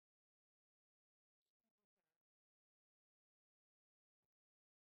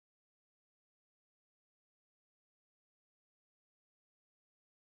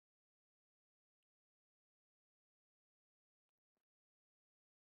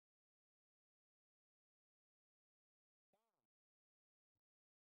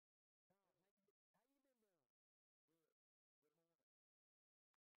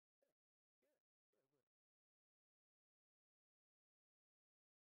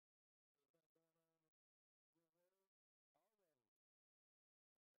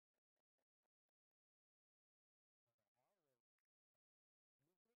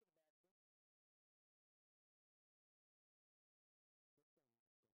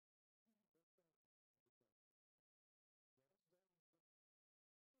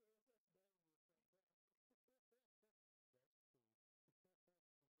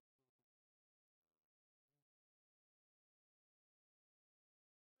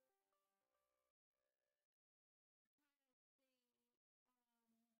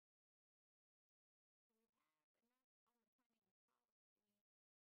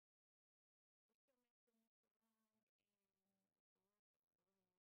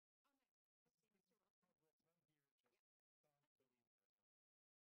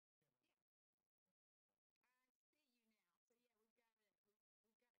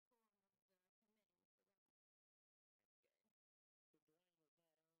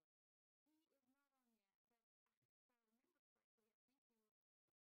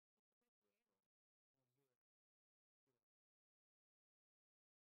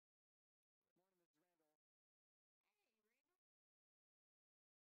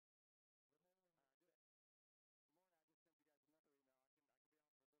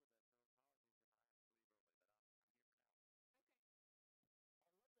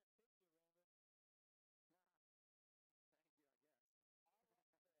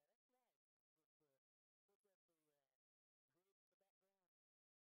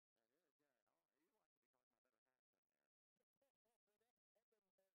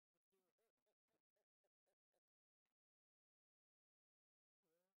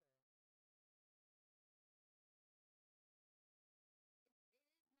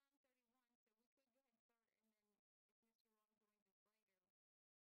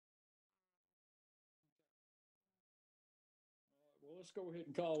Let's go ahead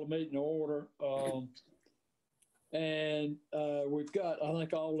and call the meeting to order. We've got, I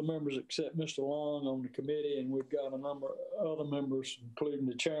think, all the members except Mr. Long on the committee, and we've got a number of other members, including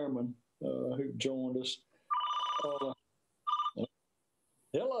the chairman, who joined us.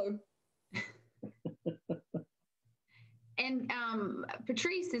 Hello. And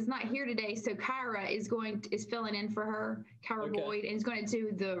Patrice is not here today, so Kyra is filling in for her, Kyra Boyd, and is going to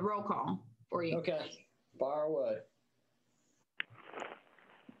do the roll call for you. Okay, fire away.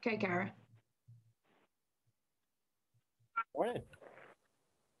 Okay, Kyra. Morning.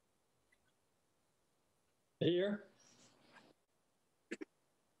 Here.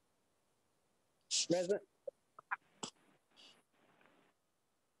 Present.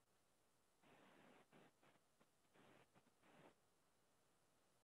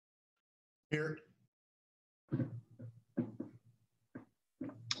 Here.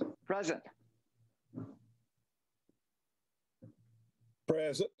 Present.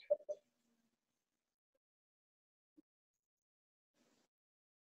 Present.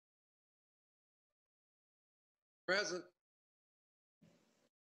 Present.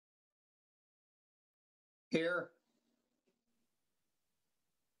 Here.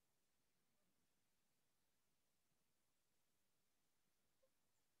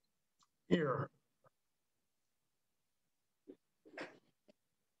 Here.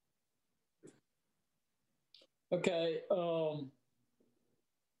 Okay.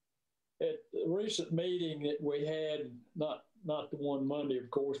 At the recent meeting that we had, not the one Monday, of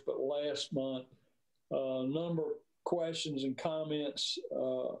course, but last month, a number of questions and comments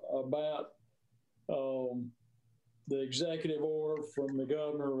about the executive order from the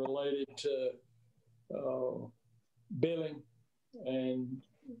governor related to billing, and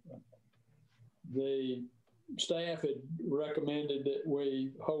the staff had recommended that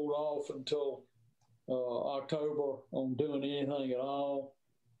we hold off until October on doing anything at all.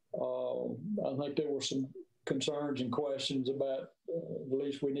 I think there were some concerns and questions about, at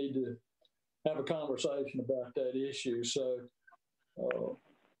least we need to have a conversation about that issue. So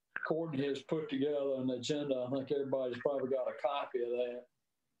Courtney has put together an agenda. I think everybody's probably got a copy of that.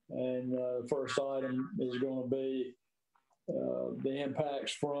 And the first item is going to be the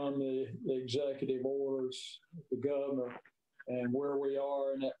impacts from the executive orders, the governor, and where we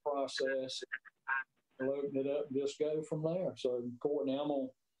are in that process. We'll open it up and just go from there. So, Courtney, I'm going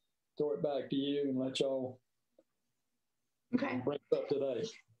to throw it back to you and let y'all bring it up to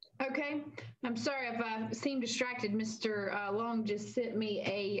date. Okay. I'm sorry if I seemed distracted. Mr. Long just sent me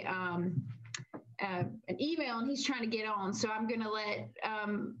an email, and he's trying to get on. So I'm going to let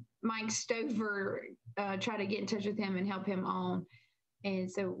Mike Stover try to get in touch with him and help him on. And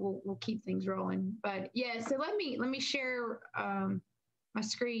so we'll keep things rolling. But yeah, so let me share my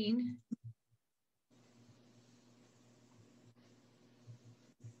screen.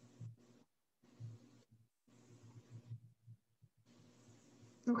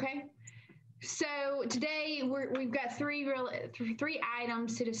 Okay, so today we've got three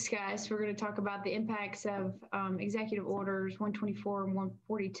items to discuss. We're going to talk about the impacts of executive orders 124 and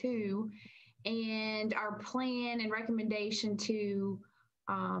 142, and our plan and recommendation to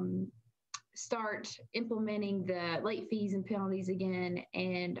start implementing the late fees and penalties again,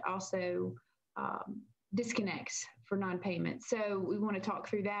 and also disconnects for non-payment. So we want to talk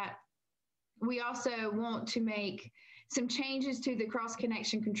through that. We also want to make some changes to the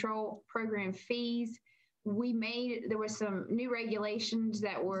cross-connection control program fees. There was some new regulations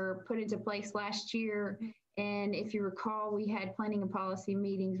that were put into place last year. And if you recall, we had planning and policy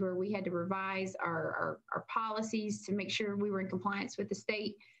meetings where we had to revise our policies to make sure we were in compliance with the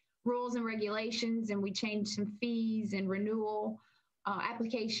state rules and regulations. And we changed some fees and renewal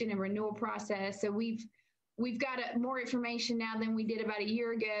application and renewal process. So we've got more information now than we did about a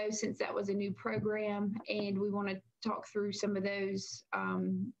year ago, since that was a new program, and we want to talk through some of those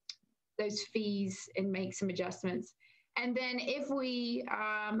fees and make some adjustments. And then if we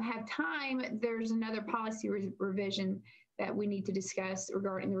have time, there's another policy revision that we need to discuss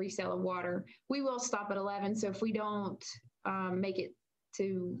regarding the resale of water. We will stop at 11, so if we don't make it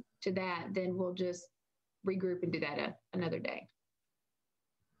to that, then we'll just regroup and do that another day.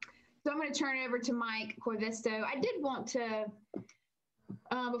 So I'm going to turn it over to Mike Corvesto. I did want to,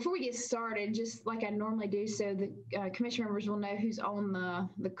 before we get started, just like I normally do, so the commission members will know who's on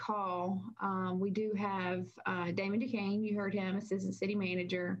the call. We do have Damon Duquesne, you heard him, Assistant City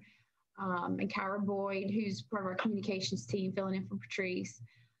Manager, and Kyra Boyd, who's part of our communications team, filling in for Patrice.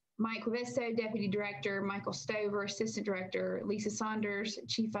 Mike Corvesto, Deputy Director, Michael Stover, Assistant Director, Lisa Saunders,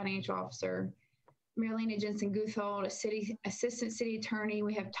 Chief Financial Officer, Marilena Jensen Guthold, assistant city attorney.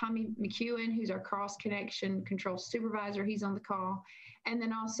 We have Tommy McEwen, who's our cross connection control supervisor. He's on the call. And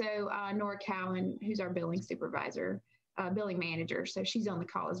then also Nora Cowan, who's our billing supervisor, billing manager. So she's on the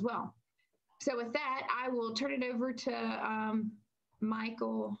call as well. So with that, I will turn it over to Mike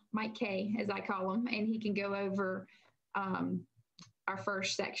K, as I call him, and he can go over our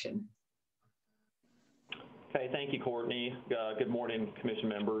first section. Okay, thank you, Courtney. Good morning, commission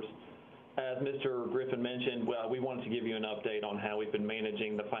members. As Mr. Griffin mentioned, we wanted to give you an update on how we've been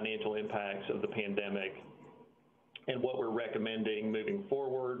managing the financial impacts of the pandemic and what we're recommending moving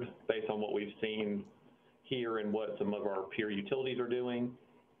forward based on what we've seen here and what some of our peer utilities are doing.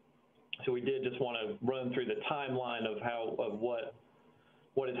 So we did just want to run through the timeline of what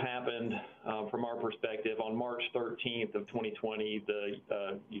has happened from our perspective. On March 13th of 2020, the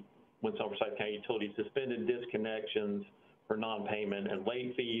Winston-Salem County Utilities suspended disconnections for non-payment and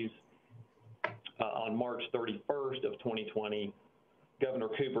late fees. On March 31st of 2020, Governor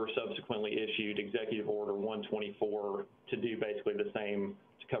Cooper subsequently issued Executive Order 124 to do basically the same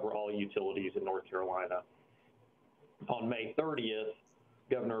to cover all utilities in North Carolina. On May 30th,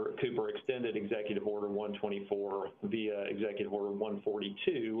 Governor Cooper extended Executive Order 124 via Executive Order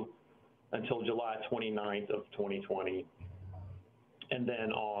 142 until July 29th of 2020. And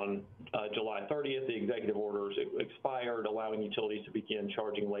then on July 30th, the executive orders expired, allowing utilities to begin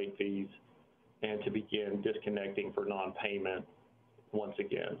charging late fees and to begin disconnecting for non-payment once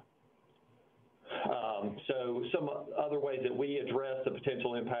again. So some other ways that we address the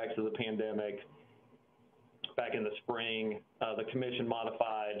potential impacts of the pandemic: back in the spring, the commission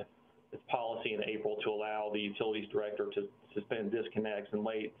modified its policy in April to allow the utilities director to suspend disconnects and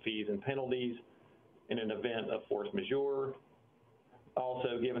late fees and penalties in an event of force majeure.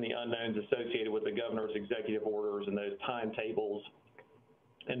 Also, given the unknowns associated with the governor's executive orders and those timetables,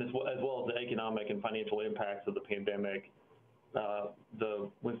 and as well as the economic and financial impacts of the pandemic, the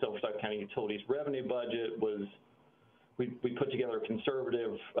Winston-Salem County Utilities revenue budget was, we put together a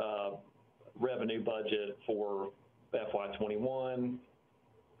conservative revenue budget for FY21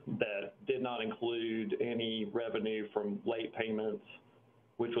 that did not include any revenue from late payments,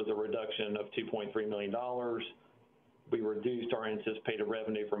 which was a reduction of $2.3 million. We reduced our anticipated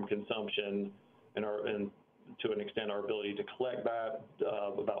revenue from consumption and to an extent our ability to collect that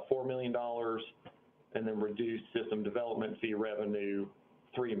about $4 million, and then reduced system development fee revenue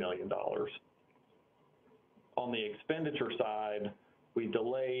 $3 million. On the expenditure side, we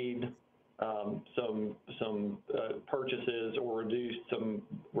delayed some purchases or reduced some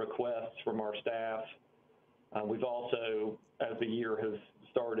requests from our staff. We've also, as the year has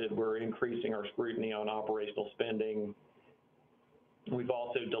started, we're increasing our scrutiny on operational spending. We've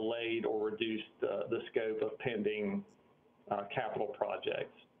also delayed or reduced the scope of pending capital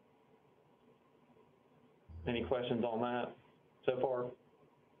projects. Any questions on that so far?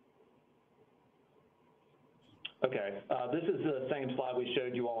 Okay, this is the same slide we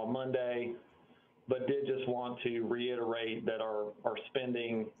showed you all on Monday, but did just want to reiterate that our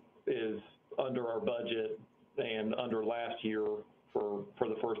spending is under our budget and under last year for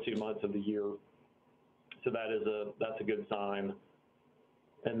the first 2 months of the year. So that's a good sign.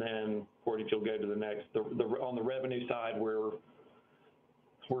 And then, Courtney, if you'll go to the next, on the revenue side, we're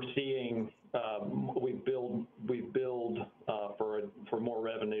seeing we've billed for more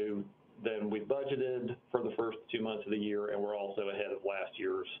revenue than we budgeted for the first 2 months of the year, and we're also ahead of last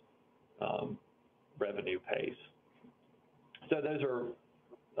year's revenue pace. So those are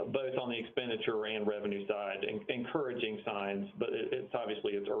both on the expenditure and revenue side, encouraging signs, but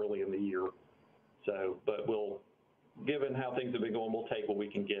it's early in the year. So, but given how things have been going, we'll take what we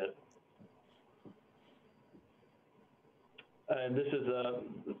can get. And this is the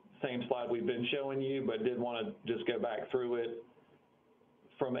same slide we've been showing you, but did want to just go back through it.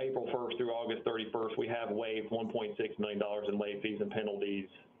 From April 1st through August 31st, we have waived $1.6 million in late fees and penalties.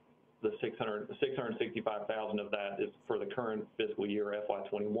 The $665,000 of that is for the current fiscal year,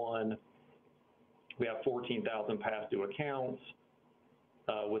 FY21. We have 14,000 past due accounts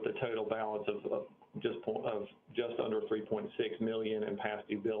with a total balance of just under 3.6 million in past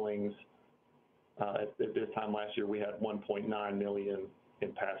due billings. At this time last year, we had 1.9 million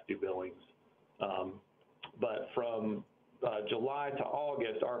in past due billings. But from July to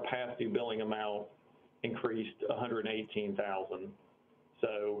August, our past due billing amount increased 118,000.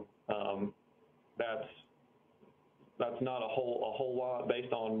 So that's not a whole lot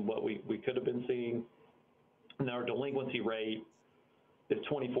based on what we could have been seeing. And our delinquency rate is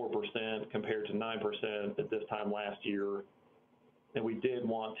 24% compared to 9% at this time last year. And we did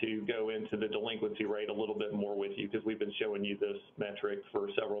want to go into the delinquency rate a little bit more with you because we've been showing you this metric for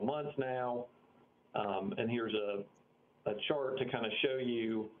several months now. And here's a chart to kind of show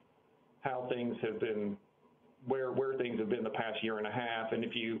you how things have been, where things have been the past year and a half. And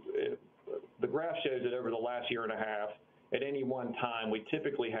the graph shows that over the last year and a half, at any one time, we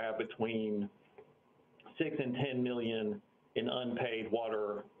typically have between 6 and 10 million in unpaid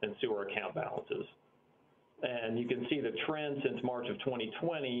water and sewer account balances. And you can see the trend since March of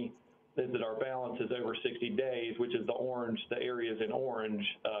 2020 is that our balances over 60 days, which is the areas in orange,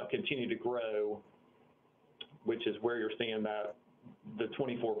 continue to grow, which is where you're seeing that the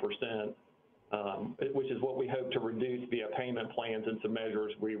 24%, which is what we hope to reduce via payment plans and some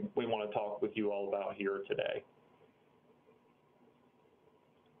measures we want to talk with you all about here today.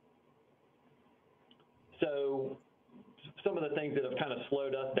 So some of the things that have kind of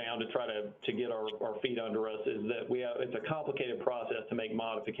slowed us down to try to get our feet under us is that it's a complicated process to make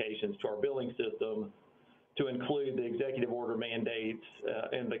modifications to our billing system to include the executive order mandates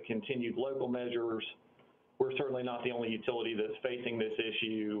and the continued local measures. We're certainly not the only utility that's facing this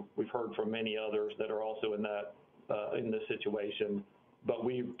issue. We've heard from many others that are also in this situation, but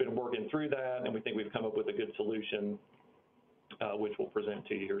we've been working through that, and we think we've come up with a good solution, which we'll present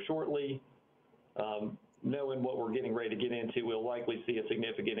to you here shortly. Knowing what we're getting ready to get into, we'll likely see a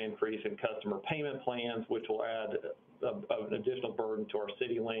significant increase in customer payment plans, which will add an additional burden to our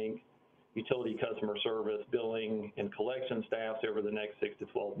CityLink, utility customer service, billing, and collection staffs over the next 6 to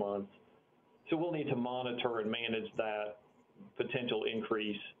 12 months. So we'll need to monitor and manage that potential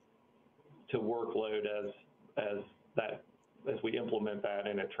increase to workload as we implement that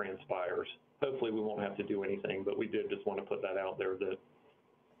and it transpires. Hopefully we won't have to do anything, but we did just want to put that out there that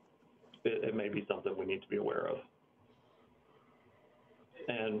it may be something we need to be aware of.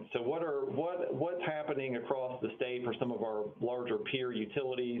 And so what's happening across the state for some of our larger peer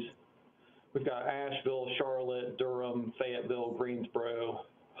utilities? We've got Asheville, Charlotte, Durham, Fayetteville, Greensboro,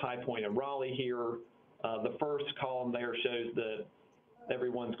 High Point, and Raleigh here. The first column there shows that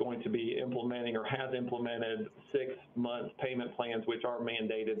everyone's going to be implementing or has implemented 6-month payment plans, which are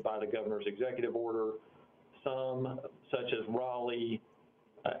mandated by the governor's executive order. Some, such as Raleigh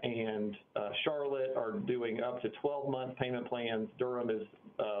and Charlotte, are doing up to 12-month payment plans. Durham is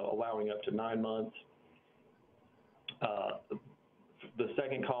allowing up to 9 months. The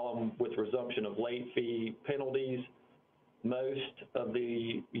second column with resumption of late fee penalties. Most of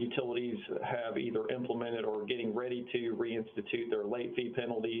the utilities have either implemented or getting ready to reinstitute their late fee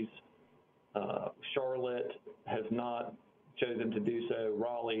penalties. Charlotte has not chosen to do so.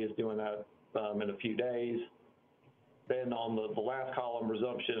 Raleigh is doing that in a few days. Then on the last column,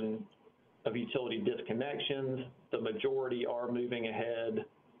 resumption of utility disconnections. The majority are moving ahead,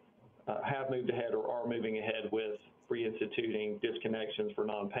 have moved ahead or are moving ahead with reinstituting disconnections for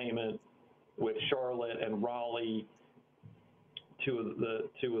non-payment, with Charlotte and Raleigh, two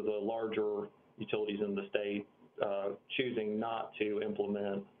of the larger utilities in the state, choosing not to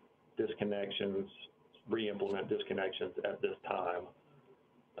implement disconnections, re-implement disconnections at this time.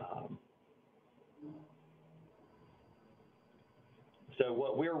 So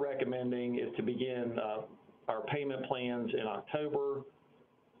what we're recommending is to begin our payment plans in October,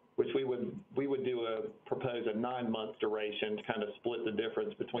 which we would propose a 9-month duration to kind of split the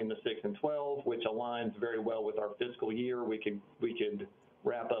difference between the 6 and 12, which aligns very well with our fiscal year. We could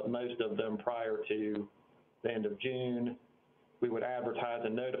wrap up most of them prior to the end of June. We would advertise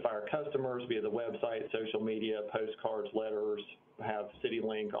and notify our customers via the website, social media, postcards, letters, have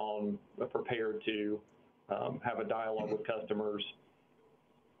CityLink prepared to have a dialogue with customers.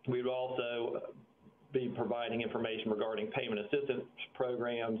 We would also be providing information regarding payment assistance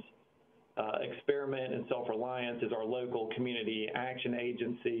programs. Experiment and Self-Reliance is our local community action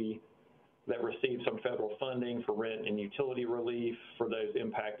agency that receives some federal funding for rent and utility relief for those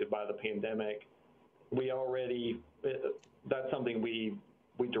impacted by the pandemic. That's something we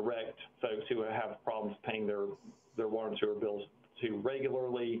direct folks who have problems paying their water and sewer bills to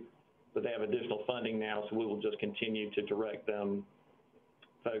regularly, but they have additional funding now, so we will just continue to direct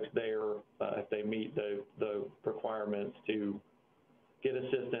folks there, if they meet the requirements to get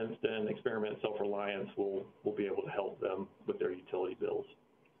assistance, then Experiment Self-Reliance will be able to help them with their utility bills.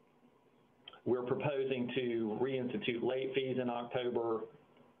 We're proposing to reinstitute late fees in October.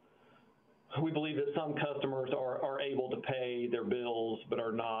 We believe that some customers are able to pay their bills, but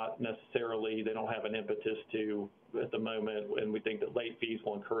are not necessarily, they don't have an impetus to at the moment, and we think that late fees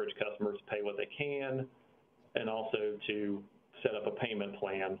will encourage customers to pay what they can, and also to set up a payment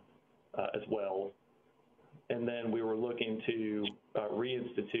plan as well. And then we were looking to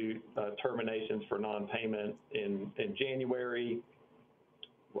reinstitute terminations for non-payment in January,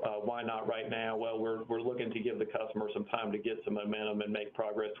 why not right now? Well, we're looking to give the customer some time to get some momentum and make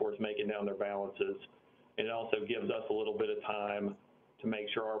progress towards making down their balances. And it also gives us a little bit of time to make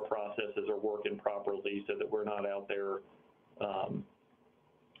sure our processes are working properly so that we're not out there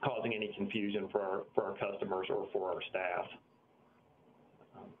causing any confusion for our customers or for our staff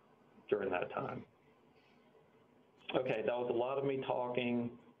during that time. Okay, that was a lot of me talking.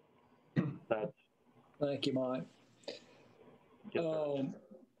 Thank you, Mike.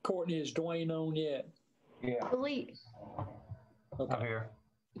 Courtney, is Dwayne on yet? Yeah. Delete. Okay. I'm here.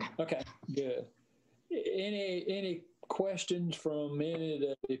 Okay, good. Any questions from any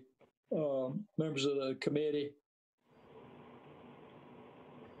of the members of the committee?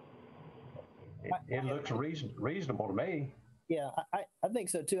 It looks reasonable to me. Yeah, I think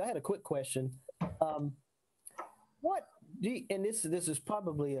so too. I had a quick question. What do you, and this is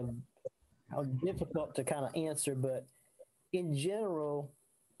probably difficult to kind of answer, but in general,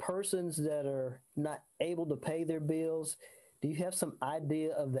 persons that are not able to pay their bills, do you have some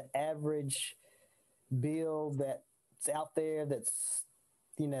idea of the average bill that's out there that's,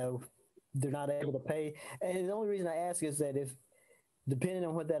 you know, they're not able to pay? And the only reason I ask is that if, depending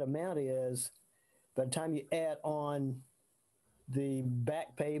on what that amount is, by the time you add on the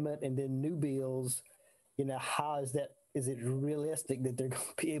back payment and then new bills, you know, how is it realistic that they're going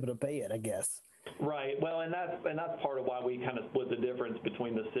to be able to pay it, I guess? Right. Well, and that's part of why we kind of split the difference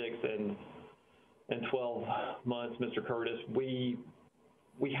between the 6 and 12 months, Mr. Curtis. We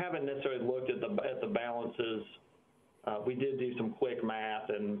haven't necessarily looked at the balances. We did do some quick math,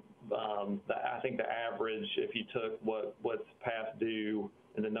 and I think the average, if you took what's past due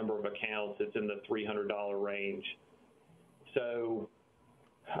and the number of accounts, it's in the $300 range. So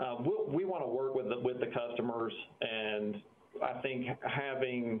we want to work with the customers, and I think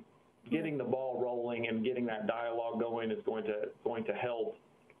getting the ball rolling and getting that dialogue going is going to help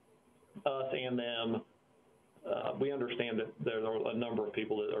us and them. We understand that there are a number of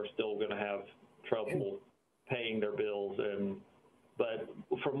people that are still going to have trouble paying their bills, but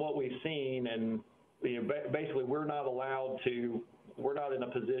from what we've seen, and you know, basically we're not in a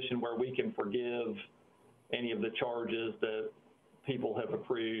position where we can forgive any of the charges that people have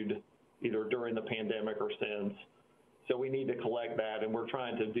accrued either during the pandemic or since. So we need to collect that, and we're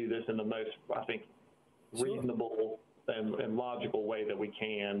trying to do this in the most, I think, reasonable and logical way that we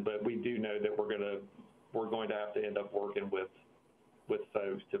can. But we do know that we're going to have to end up working with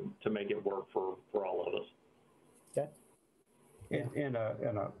folks to make it work for all of us. Okay. In a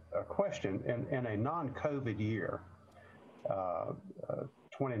question, in a non-COVID year,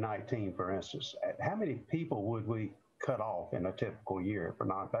 2019, for instance, how many people would we cut off in a typical year for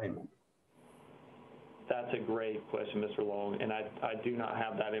non-payment? That's a great question, Mr. Long, and I do not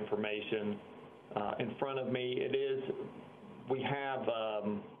have that information in front of me. We have,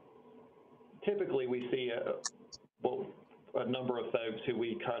 typically we see a number of folks who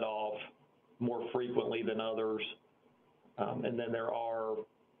we cut off more frequently than others, and then there are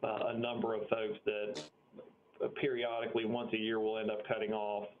a number of folks that periodically, once a year, we'll end up cutting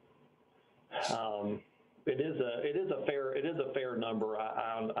off. It is a fair number,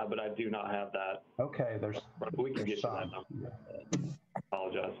 but I do not have that. Okay, we can get to that number. I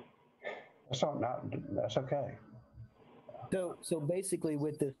apologize. That's okay. So basically,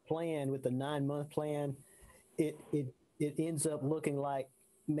 with this plan, with the 9-month plan, it ends up looking like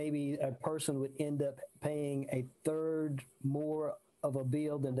maybe a person would end up paying a third more of a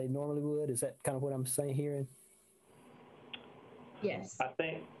bill than they normally would. Is that kind of what I'm saying here? Yes. I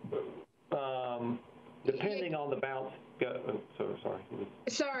think depending on the bounce.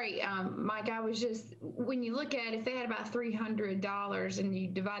 Sorry, Mike. I was just, when you look at, if they had about $300 and you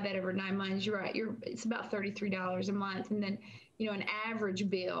divide that over 9 months, you're right. It's about $33 a month, and then an average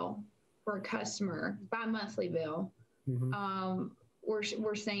bill for a customer, bi-monthly bill, mm-hmm.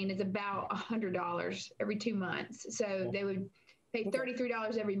 We're saying is about $100 every 2 months. So they would pay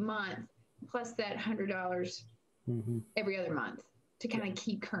 $33 every month plus that $100 mm-hmm. every other month to kind of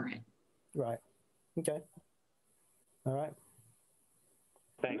keep current. Right. Okay. All right.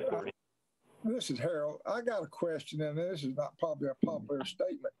 Thanks, Courtney. This is Harold. I got a question, and this is not probably a popular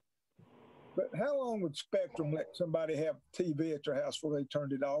statement, but how long would Spectrum let somebody have TV at their house before they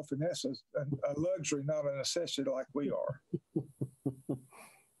turned it off? And that's a luxury, not a necessity like we are.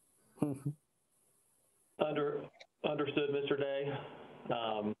 Understood, Mr. Day.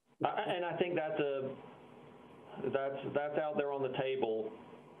 And I think that's out there on the table.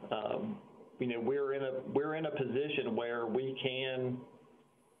 We're in a position where we can,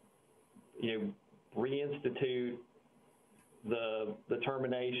 reinstitute the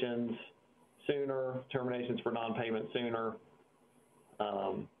terminations sooner, terminations for non-payment sooner.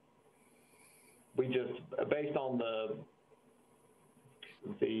 we just, based on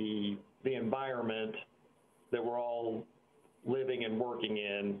the environment that we're all living and working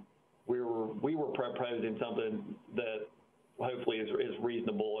in, we were proposing something that hopefully is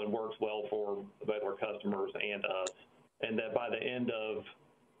reasonable and works well for both our customers and us, and that by the end of,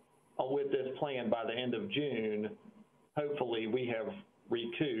 with this plan, by the end of June, hopefully we have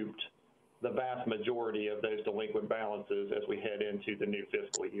recouped the vast majority of those delinquent balances as we head into the new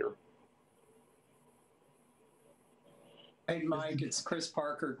fiscal year. Hey, Mike, it's Chris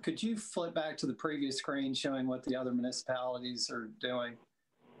Parker. Could you flip back to the previous screen showing what the other municipalities are doing?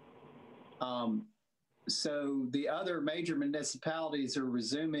 So the other major municipalities are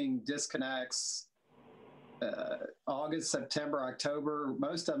resuming disconnects August, September, October.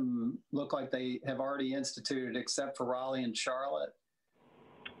 Most of them look like they have already instituted, except for Raleigh and Charlotte.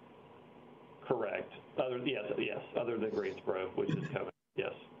 Correct. Yes, other than Greensboro, which is coming.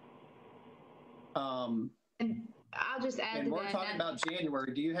 Yes. And I'll just add to that. We're talking about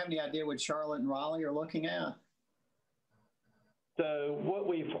January. Do you have any idea what Charlotte and Raleigh are looking at? So what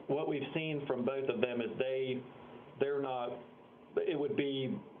we've seen from both of them is they're not. It would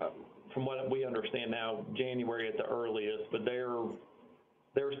be, from what we understand now, January at the earliest, but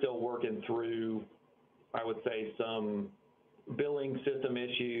they're still working through, I would say, some billing system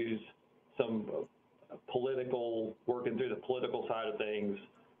issues, some working through the political side of things,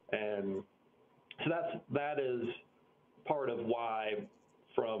 and so that is part of why,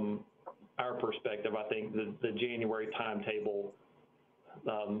 from our perspective, I think the January timetable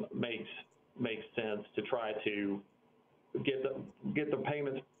makes sense to try to get the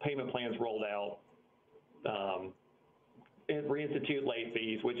payment plans rolled out, and reinstitute late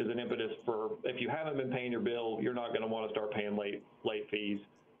fees, which is an impetus for, if you haven't been paying your bill, you're not going to want to start paying late fees.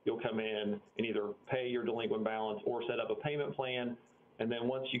 You'll come in and either pay your delinquent balance or set up a payment plan, and then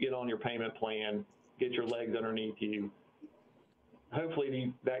once you get on your payment plan, get your legs underneath you.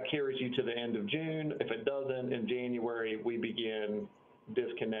 Hopefully that carries you to the end of June. If it doesn't, in January, we begin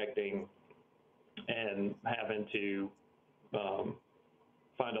disconnecting and having to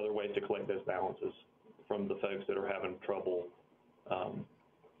find other ways to collect those balances from the folks that are having trouble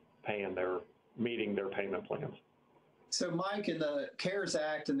meeting their payment plans. So, Mike, in the CARES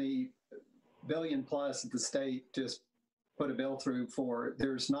Act and the $1 billion plus that the state just put a bill through for,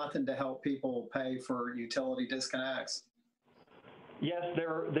 there's nothing to help people pay for utility disconnects? Yes,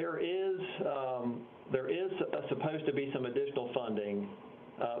 there is supposed to be some additional funding.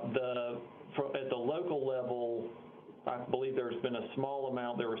 At the local level, I believe there's been a small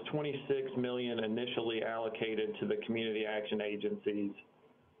amount. There was $26 million initially allocated to the community action agencies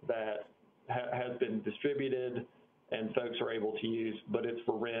that has been distributed and folks are able to use, but it's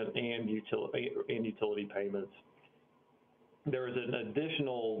for rent and utility payments. There is an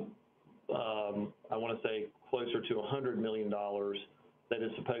additional, I want to say closer to $100 million that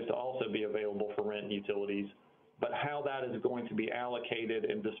is supposed to also be available for rent and utilities. But how that is going to be allocated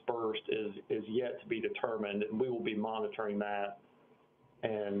and dispersed is yet to be determined, and we will be monitoring that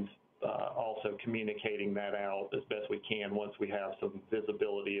and also communicating that out as best we can once we have some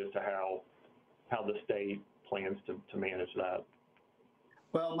visibility as to how the state plans to manage that.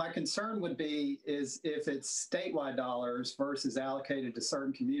 Well, my concern would be is if it's statewide dollars versus allocated to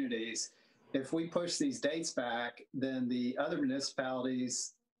certain communities, if we push these dates back, then the other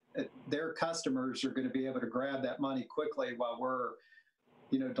municipalities, their customers are going to be able to grab that money quickly while we're,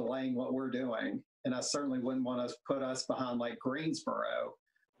 delaying what we're doing. And I certainly wouldn't want to put us behind like Greensboro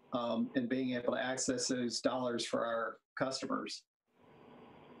in being able to access those dollars for our customers.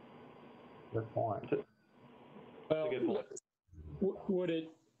 Good point. Well, Good point. Would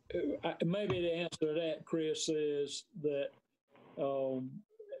it, maybe the answer to that, Chris, is that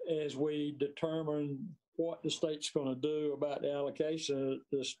as we determine what the state's going to do about the allocation of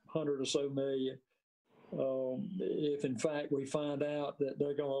this 100 or so million, if in fact we find out that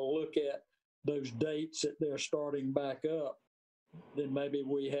they're going to look at those dates that they're starting back up, then maybe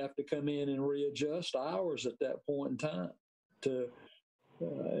we have to come in and readjust ours at that point in time.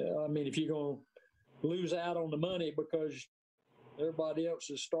 If you're going to lose out on the money because everybody else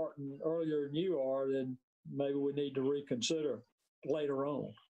is starting earlier than you are, then maybe we need to reconsider later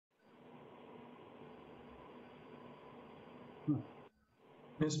on.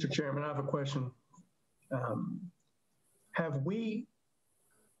 Mr. Chairman, I have a question. Have we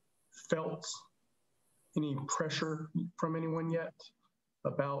felt any pressure from anyone yet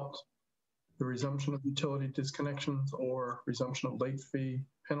about the resumption of utility disconnections or resumption of late fee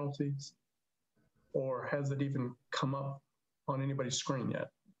penalties? Or has it even come up on anybody's screen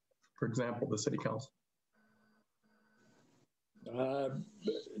yet? For example, the city council.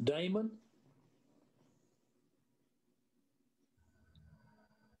 Damon?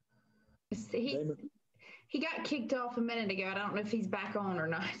 He got kicked off a minute ago. I don't know if he's back on or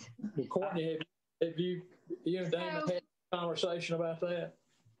not. Well, Courtney, have you and Damon had a conversation about that?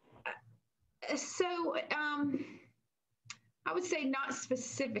 So, I would say not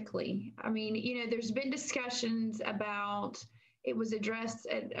specifically. I mean, there's been discussions about, it was addressed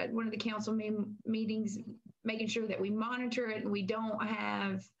at one of the council meetings, making sure that we monitor it and we don't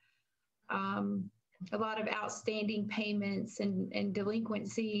have a lot of outstanding payments and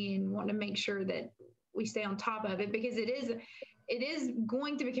delinquency, and wanting to make sure that we stay on top of it, because it is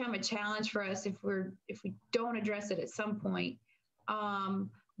going to become a challenge for us if we don't address it at some point.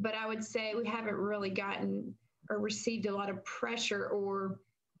 But I would say we haven't really gotten or received a lot of pressure, or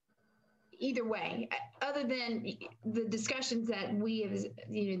either way, other than the discussions that we as,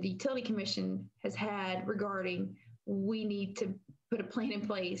 the Utility Commission has had regarding, we need to put a plan in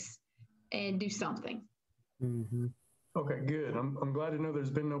place and do something. Mm-hmm. Okay, good. I'm glad to know there's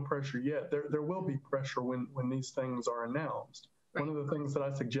been no pressure yet. There will be pressure when these things are announced. Right. One of the things that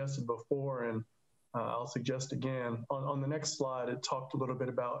I suggested before, and I'll suggest again, on the next slide, it talked a little bit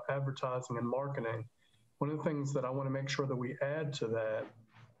about advertising and marketing. One of the things that I want to make sure that we add to that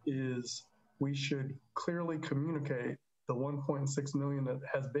is we should clearly communicate the $1.6 million that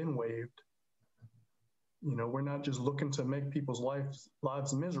has been waived. We're not just looking to make people's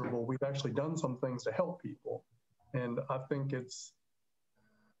lives miserable. We've actually done some things to help people. And I think it's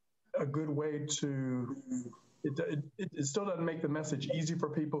a good way to, it still doesn't make the message easy for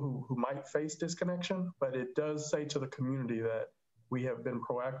people who might face disconnection, but it does say to the community that we have been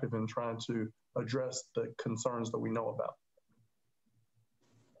proactive in trying to address the concerns that we know about.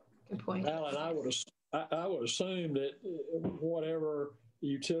 Good point. Alan, I would assume that whatever the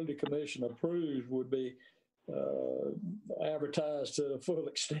Utility Commission approves would be advertised to the full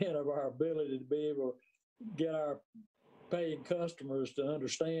extent of our ability to be able to get our paying customers to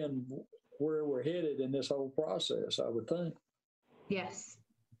understand where we're headed in this whole process, I would think. Yes.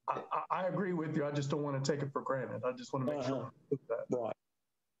 I agree with you. I just don't want to take it for granted. I just want to make sure that. Right.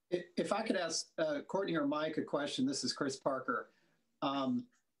 If I could ask Courtney or Mike a question, this is Chris Parker. Let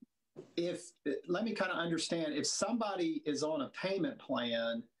me kind of understand, if somebody is on a payment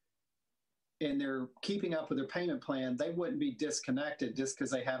plan and they're keeping up with their payment plan, they wouldn't be disconnected just because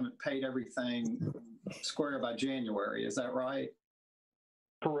they haven't paid everything square by January. Is that right?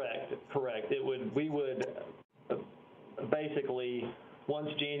 Correct. We would basically, once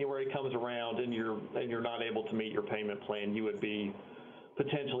January comes around and you're not able to meet your payment plan, you would be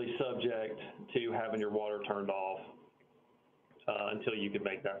potentially subject to having your water turned off until you could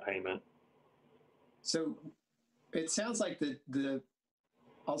make that payment. So it sounds like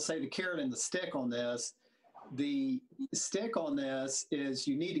I'll say the carrot and the stick on this. The stick on this is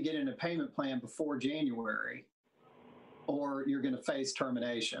you need to get in a payment plan before January, or you're going to face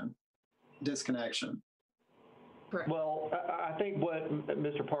termination, disconnection. Correct. Well, I think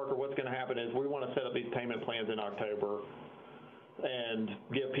Mr. Parker, what's going to happen is we want to set up these payment plans in October and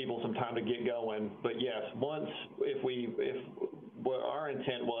give people some time to get going. But yes, if what our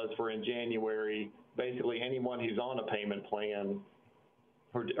intent was for in January, basically anyone who's on a payment plan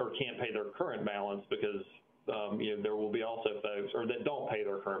or can't pay their current balance, because there will be also folks, or that don't pay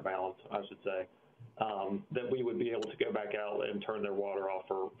their current balance, I should say, that we would be able to go back out and turn their water off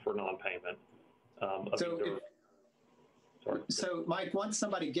for non-payment. So Mike, once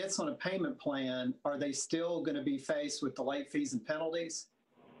somebody gets on a payment plan, are they still going to be faced with the late fees and penalties?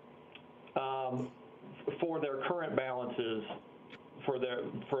 For their current balances, for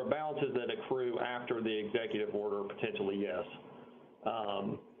balances that accrue after the executive order, potentially yes.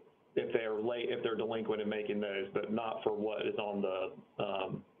 If they're late, if they're delinquent in making those, but not for what is on the,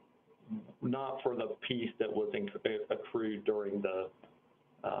 not for the piece that was accrued during the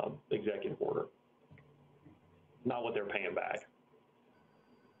executive order. Not what they're paying back.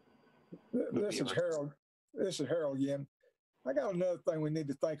 This is Harold again. I got another thing we need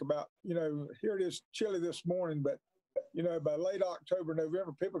to think about. Here it is chilly this morning, but by late October,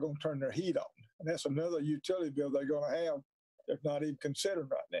 November, people are going to turn their heat on. And that's another utility bill they're going to have, if not even considered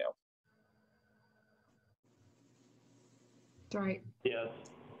right now. That's right. Yes.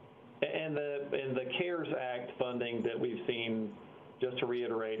 And the CARES Act funding that we've seen, just to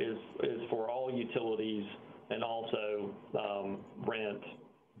reiterate, is for all utilities and also rent.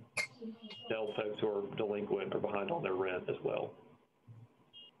 Tell folks who are delinquent or behind on their rent as well.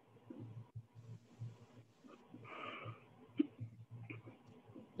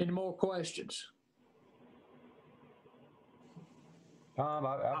 Any more questions? Tom,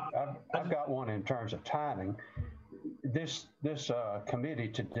 I've got one in terms of timing. This committee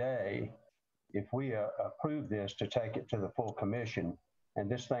today, if we approve this to take it to the full commission, and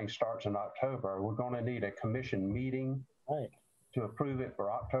this thing starts in October, we're going to need a commission meeting to approve it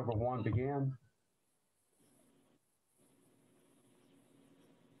for October 1 begin.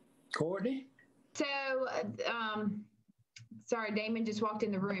 Courtney? So, sorry, Damon just walked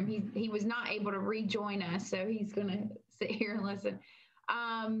in the room. He was not able to rejoin us, so he's going to sit here and listen.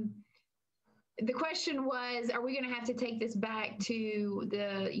 The question was, are we going to have to take this back to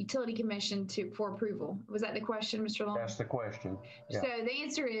the Utility Commission for approval? Was that the question, Mr. Long? That's the question. Yeah. So the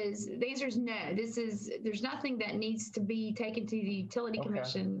answer is no. There's nothing that needs to be taken to the Utility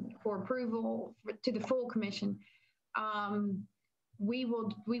Commission for approval to the full commission. We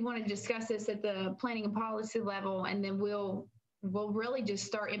want to discuss this at the planning and policy level, and then we'll really just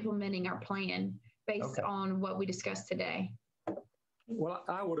start implementing our plan based on what we discussed today. Well,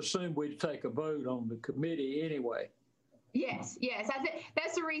 I would assume we'd take a vote on the committee anyway. Yes. I think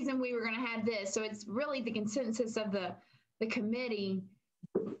that's the reason we were going to have this. So it's really the consensus of the committee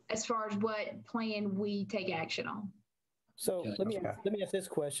as far as what plan we take action on. So let me ask this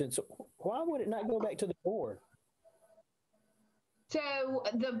question. So why would it not go back to the board? So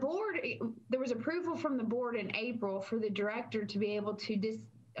the board, there was approval from the board in April for the director to be able to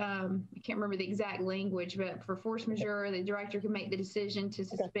I can't remember the exact language, but for force majeure, the director can make the decision to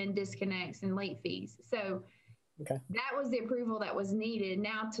suspend disconnects and late fees. So that was the approval that was needed.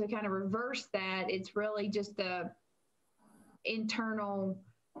 Now to kind of reverse that, it's really just the internal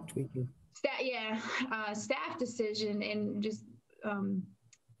staff decision, and just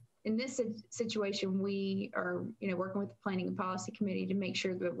in this situation, we are working with the Planning and Policy Committee to make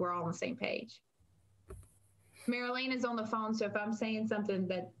sure that we're all on the same page. Marilyn is on the phone, so if I'm saying something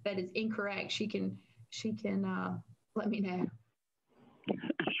that is incorrect, she can let me know.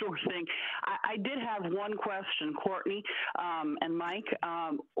 Sure thing. I did have one question, Courtney and Mike.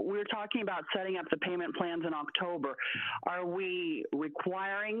 We were talking about setting up the payment plans in October. Are we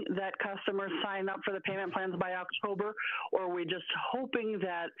requiring that customers sign up for the payment plans by October, or are we just hoping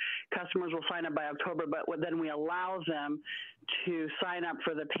that customers will sign up by October, but then we allow them to sign up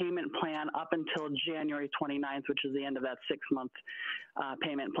for the payment plan up until January 29th, which is the end of that 6-month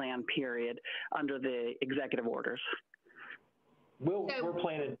payment plan period under the executive orders? We're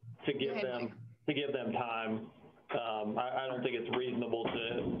planning to give them time. I don't think it's reasonable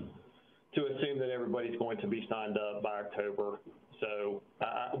to assume that everybody's going to be signed up by October. So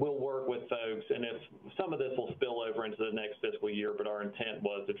we'll work with folks, and if some of this will spill over into the next fiscal year, but our intent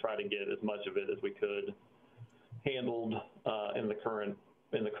was to try to get as much of it as we could handled in the current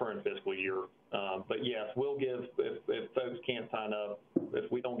fiscal year. But yes, we'll give, if folks can't sign up,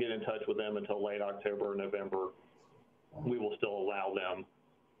 if we don't get in touch with them until late October or November, we will still allow them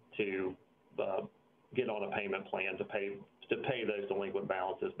to get on a payment plan to pay those delinquent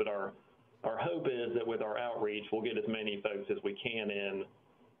balances. But our hope is that with our outreach, we'll get as many folks as we can in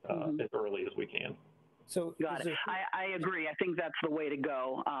as early as we can. So got it. I agree. I think that's the way to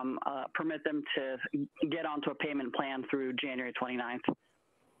go. Permit them to get onto a payment plan through January 29th.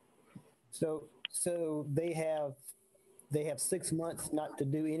 So they have 6 months not to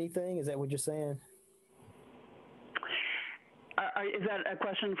do anything. Is that what you're saying? Is that a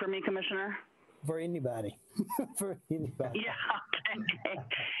question for me, Commissioner? For anybody. For anybody. Yeah. Okay.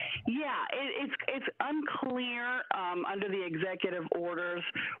 Yeah, it's unclear under the executive orders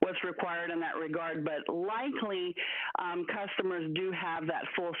what's required in that regard, but likely customers do have that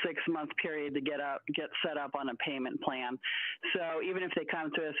full 6-month period to get set up on a payment plan. So even if they come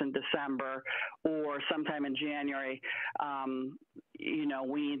to us in December or sometime in January,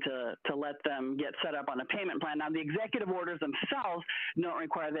 we need to let them get set up on a payment plan. Now, the executive orders themselves don't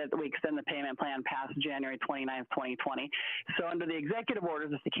require that we extend the payment plan past January 29th, 2020. So under the executive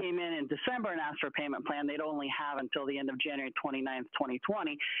orders, if they came in December and asked for a payment plan, they'd only have until the end of January 29th,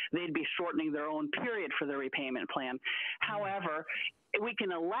 2020. They'd be shortening their own period for the repayment plan. However, we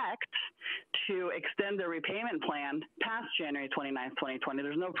can elect to extend the repayment plan past January 29th, 2020.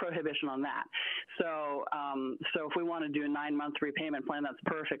 There's no prohibition on that. So if we want to do a 9-month repayment plan, that's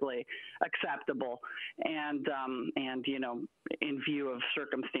perfectly acceptable. And in view of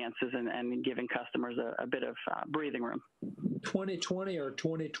circumstances and giving customers a bit of breathing room. 2020 or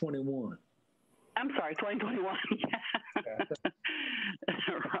 2021? I'm sorry, 2021. Yeah.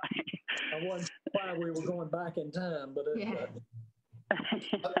 Right. I wasn't why we were going back in time, but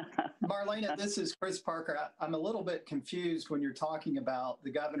Marlena, this is Chris Parker. I'm a little bit confused when you're talking about the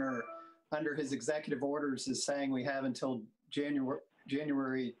governor under his executive orders is saying we have until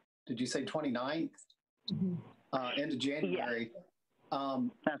January, did you say 29th? End of January. Yeah.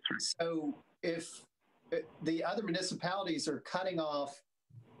 That's right. So if the other municipalities are cutting off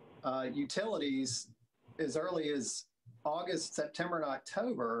utilities as early as August, September, and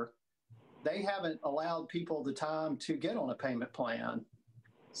October, they haven't allowed people the time to get on a payment plan.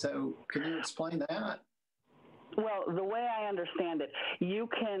 So can you explain that? Well, the way I understand it, you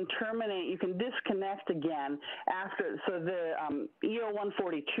can terminate, you can disconnect again after, so the EO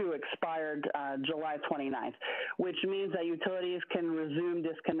 142 expired July 29th, which means that utilities can resume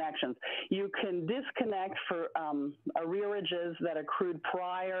disconnections. You can disconnect for arrearages that accrued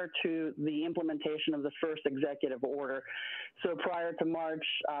prior to the implementation of the first executive order. So prior to March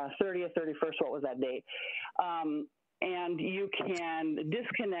 30th, 31st, what was that date? And you can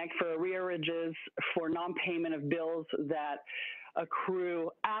disconnect for arrearages for non-payment of bills that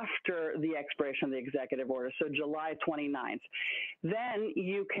accrue after the expiration of the executive order, so July 29th. Then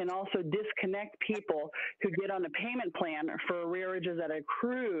you can also disconnect people who get on a payment plan for arrearages that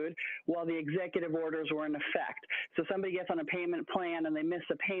accrued while the executive orders were in effect. So somebody gets on a payment plan and they miss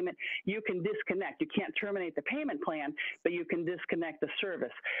a payment, you can disconnect. You can't terminate the payment plan, but you can disconnect the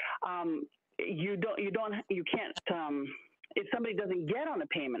service. You can't, if somebody doesn't get on a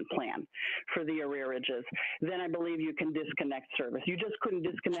payment plan for the arrearages, then I believe you can disconnect service. You just couldn't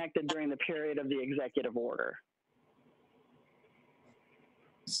disconnect it during the period of the executive order.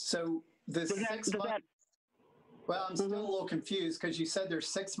 So the 6 months, well, I'm still a little confused because you said there's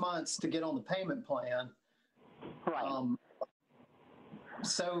 6 months to get on the payment plan. Right.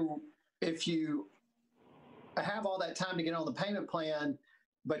 So if you have all that time to get on the payment plan,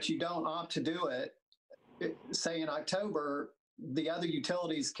 but you don't opt to do it, say in October, the other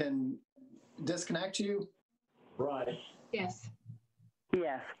utilities can disconnect you? Right. Yes.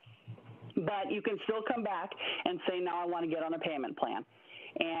 Yes. But you can still come back and say, now I want to get on a payment plan.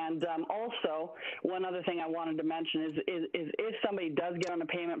 And also, one other thing I wanted to mention is if somebody does get on a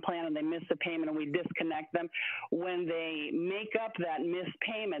payment plan and they miss the payment and we disconnect them, when they make up that missed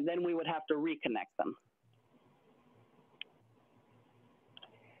payment, then we would have to reconnect them.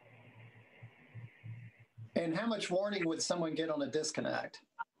 And how much warning would someone get on a disconnect?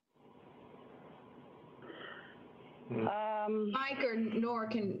 Mike or Nora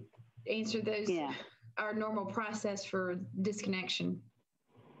can answer those. Yeah. Our normal process for disconnection.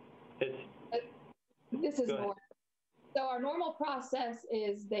 This is Nora. So our normal process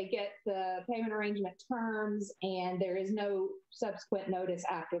is they get the payment arrangement terms and there is no subsequent notice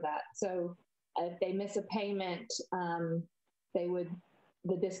after that. So if they miss a payment,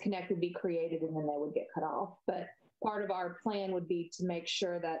 the disconnect would be created and then they would get cut off. But part of our plan would be to make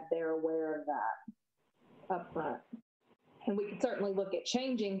sure that they're aware of that up front. And we could certainly look at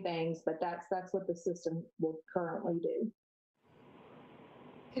changing things, but that's what the system will currently do.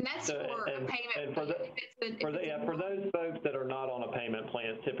 And that's for a payment plan. For those folks that are not on a payment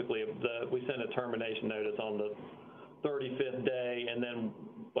plan, typically we send a termination notice on the 35th day, and then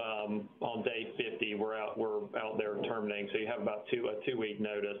on day 50 we're out there terminating. So you have about a 2-week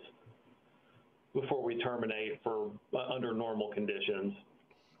notice before we terminate for under normal conditions.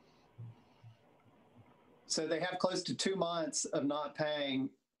 So they have close to 2 months of not paying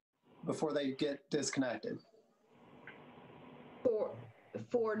before they get disconnected.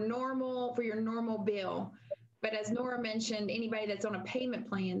 For your normal bill. But as Nora mentioned, anybody that's on a payment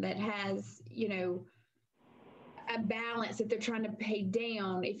plan that has, a balance that they're trying to pay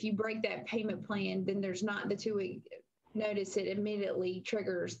down, if you break that payment plan, then there's not the 2-week notice. It immediately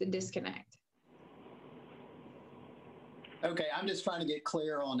triggers the disconnect. Okay, I'm just trying to get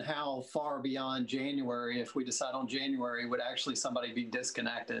clear on how far beyond January, if we decide on January, would actually somebody be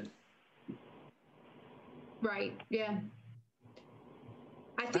disconnected? Right, yeah.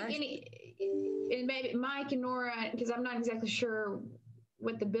 I think and maybe Mike and Nora, because I'm not exactly sure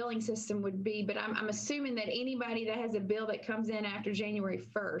what the billing system would be, but I'm assuming that anybody that has a bill that comes in after January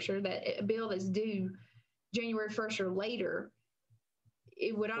 1st, or that a bill that's due January 1st or later,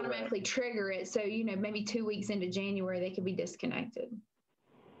 it would automatically trigger it. So, maybe 2 weeks into January, they could be disconnected.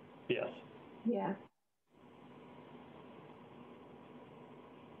 Yes. Yeah.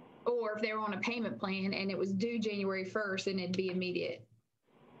 Or if they were on a payment plan and it was due January 1st, then it'd be immediate.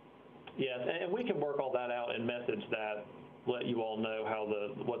 Yes, and we can work all that out and message that, let you all know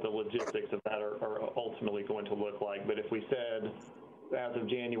what the logistics of that are ultimately going to look like. But if we said as of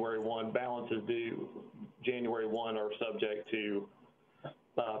January 1, balances due January 1 are subject to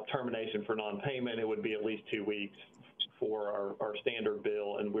termination for non-payment, it would be at least 2 weeks for our standard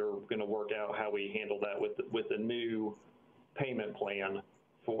bill, and we're going to work out how we handle that with the new payment plan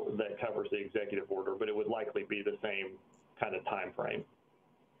that covers the executive order, but it would likely be the same kind of time frame.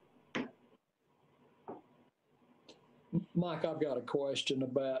 Mike, I've got a question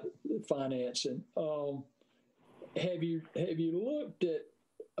about financing. Have you looked at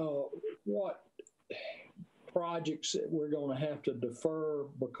what projects that we're going to have to defer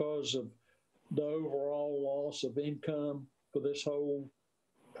because of the overall loss of income for this whole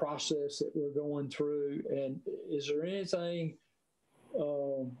process that we're going through? And is there anything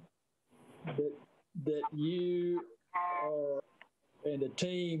that you and the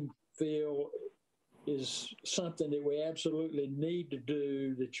team feel is something that we absolutely need to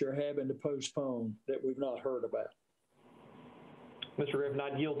do that you're having to postpone that we've not heard about? Mr. Griffin,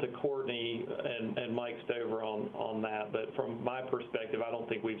 I'd yield to Courtney and Mike Stover on that, but from my perspective, I don't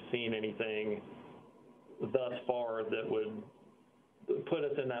think we've seen anything thus far that would put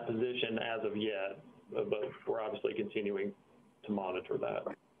us in that position as of yet, but we're obviously continuing to monitor that.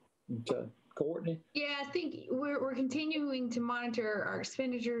 Okay. Courtney? Yeah, I think we're continuing to monitor our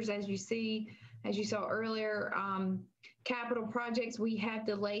expenditures. As you saw earlier, capital projects, we have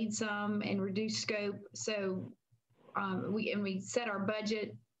delayed some and reduced scope. So we set our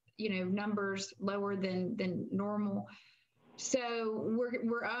budget, numbers lower than normal. So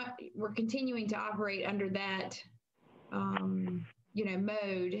we're continuing to operate under that,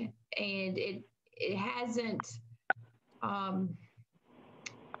 mode, and it hasn't.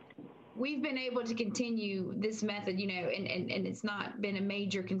 We've been able to continue this method, and it's not been a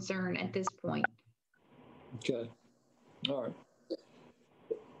major concern at this point. Okay. All right.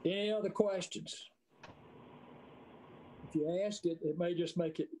 Any other questions? If you ask it, it may just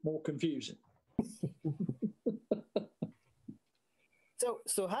make it more confusing.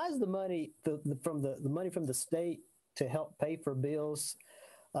 So how's the money the money from the state to help pay for bills?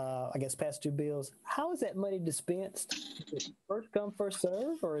 I guess past due bills. How is that money dispensed? Is it first come, first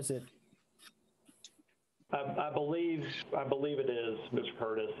serve, or is it? I believe it is, Mr.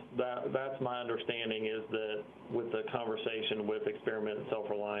 Curtis. That's my understanding, is that with the conversation with Experiment and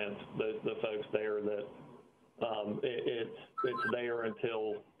Self-Reliance, the folks there, that it's there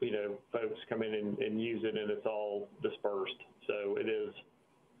until folks come in and use it, and it's all dispersed. So it is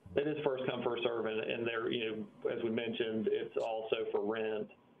first come, first serve, and there, as we mentioned, it's also for rent,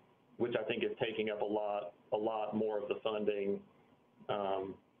 which I think is taking up a lot more of the funding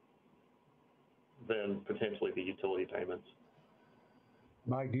than potentially the utility payments.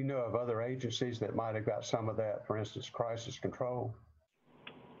 Mike, do you know of other agencies that might have got some of that, for instance, crisis control?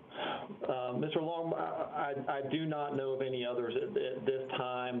 Mr. Long, I do not know of any others at this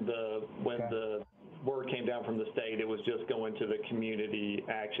time. When the word came down from the state, it was just going to the community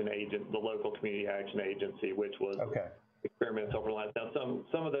action agent, the local community action agency, which was Experiment and Self-Reliance. Now,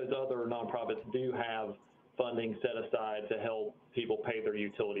 some of those other nonprofits do have funding set aside to help people pay their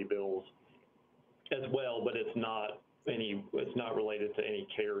utility bills as well, but it's not related to any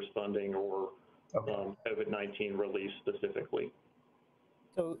CARES funding or COVID-19 relief specifically.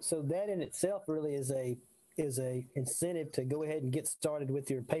 So that in itself really is a incentive to go ahead and get started with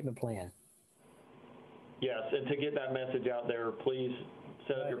your payment plan. Yes, and to get that message out there, please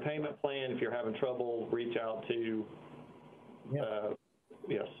set up your payment plan. If you're having trouble, reach out to.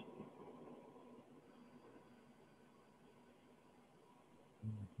 Yes.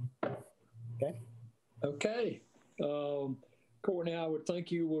 Okay. Okay. Courtney, I would think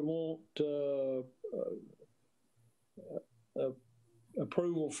you would want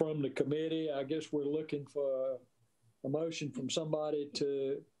approval from the committee. I guess we're looking for a motion from somebody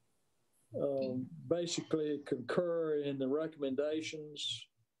to basically concur in the recommendations.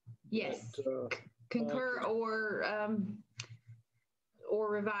 Yes. Concur or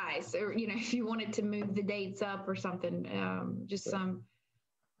revise, or if you wanted to move the dates up or something, just some.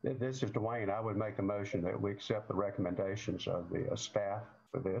 This is Dwayne. I would make a motion that we accept the recommendations of the staff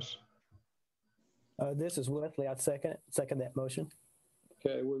for this. This is Wesley. I'd second that motion.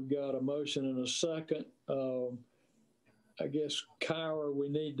 Okay, we've got a motion and a second. I guess, Kyra, we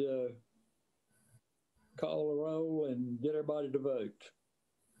need to call a roll and get everybody to vote.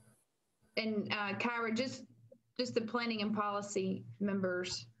 And Kyra, just the planning and policy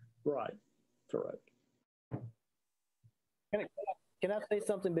members. Right, correct. Can I say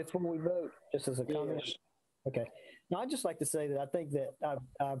something before we vote, just as a comment? Yes. Okay. Now, I'd just like to say that I think that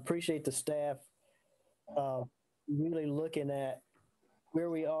I appreciate the staff really looking at where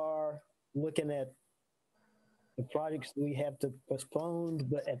we are, looking at the projects we have to postpone,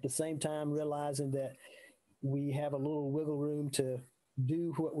 but at the same time realizing that we have a little wiggle room to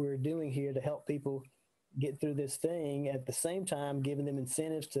do what we're doing here to help people get through this thing, at the same time giving them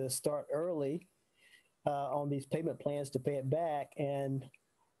incentives to start early on these payment plans to pay it back. And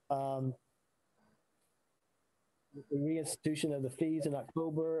the reinstitution of the fees in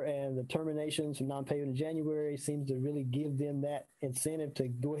October and the terminations from non-payment in January seems to really give them that incentive to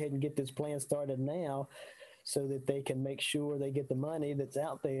go ahead and get this plan started now so that they can make sure they get the money that's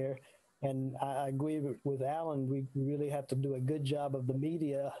out there And I agree with Alan. We really have to do a good job of the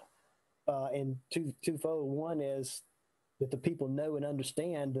media in twofold. One is that the people know and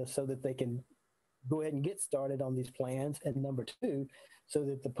understand so that they can go ahead and get started on these plans. And number two, so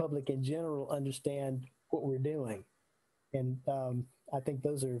that the public in general understand what we're doing. And I think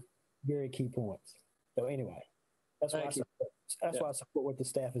those are very key points. So anyway, that's why I support what the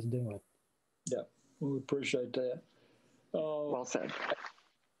staff is doing. Yeah, we appreciate that. Well said.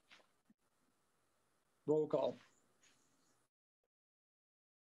 Roll call.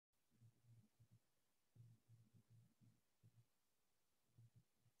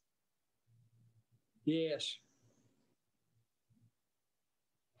 Yes.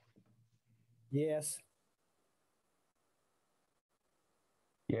 Yes.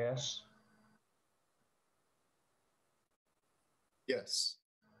 Yes. Yes.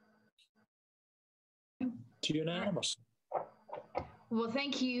 It's unanimous. Well,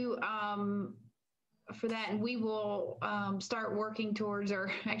 thank you for that. And we will start working towards,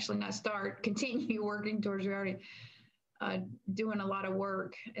 or actually not start, continue working towards, we're already doing a lot of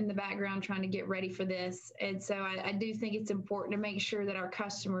work in the background trying to get ready for this. And so I do think it's important to make sure that our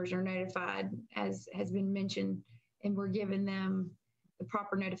customers are notified, as has been mentioned, and we're giving them the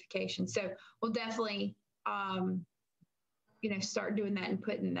proper notification. So we'll definitely, start doing that and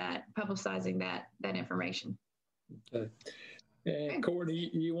putting that, publicizing that information. Okay. And Courtney,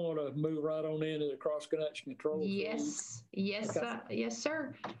 you want to move right on into the cross connection control? Yes, yes, Okay. Yes,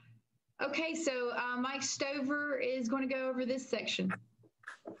 sir. Okay, so Mike Stover is going to go over this section.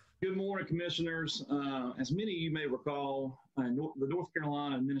 Good morning, Commissioners. As many of you may recall, the North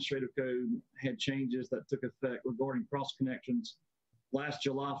Carolina Administrative Code had changes that took effect regarding cross connections last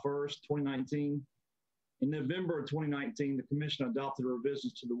July 1st, 2019. In November of 2019, the Commission adopted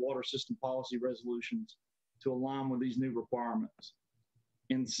revisions to the water system policy resolutions to align with these new requirements.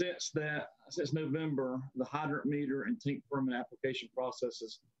 And since November, the hydrant meter and tank permit application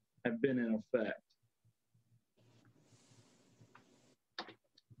processes have been in effect.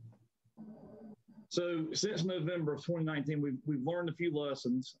 So since November of 2019, we've learned a few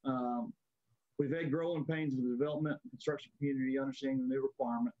lessons. We've had growing pains with the development and construction community understanding the new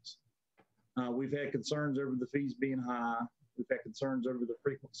requirements. We've had concerns over the fees being high. We've had concerns over the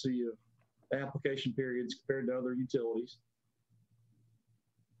frequency of application periods compared to other utilities.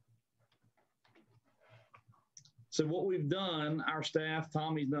 So what we've done, our staff,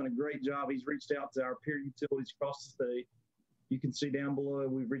 Tommy's done a great job. He's reached out to our peer utilities across the state. You can see down below,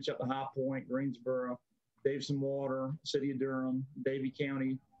 we've reached out to High Point, Greensboro, Davison Water, City of Durham, Davie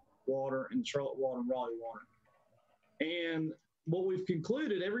County Water, and Charlotte Water and Raleigh Water. And what we've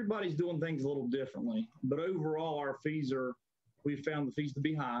concluded, everybody's doing things a little differently, but overall we've found the fees to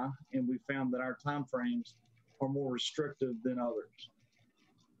be high, and we've found that our timeframes are more restrictive than others.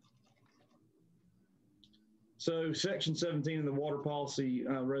 So Section 17 of the water policy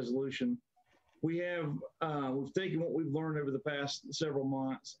resolution, we've taken what we've learned over the past several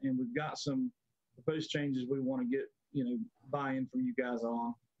months, and we've got some proposed changes we want to get, buy-in from you guys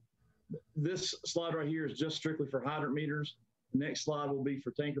on. This slide right here is just strictly for hydrant meters. The next slide will be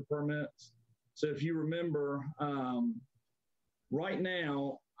for tanker permits. So if you remember, right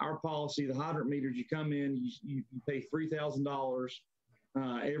now, our policy, the hydrant meters, you come in, you pay $3,000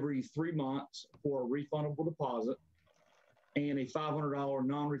 every 3 months for a refundable deposit and a $500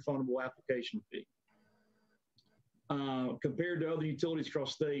 non-refundable application fee. Compared to other utilities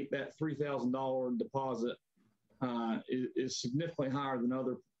across state, that $3,000 deposit is significantly higher than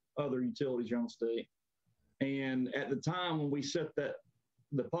other utilities around the state. And at the time when we set that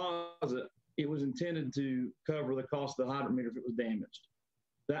deposit, it was intended to cover the cost of the hydrant meter if it was damaged.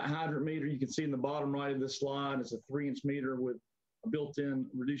 That hydrant meter, you can see in the bottom right of this slide, is a 3-inch meter with a built-in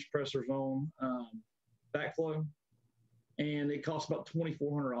reduced pressure zone backflow, and it costs about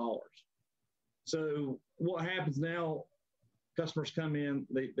 $2,400. So what happens now, customers come in,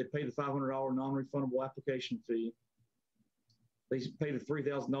 they pay the $500 non-refundable application fee, they pay the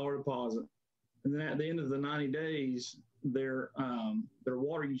 $3,000 deposit, and then at the end of the 90 days, their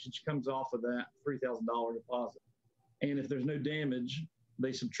water usage comes off of that $3,000 deposit. And if there's no damage,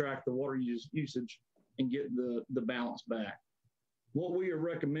 they subtract the water usage and get the balance back. What we are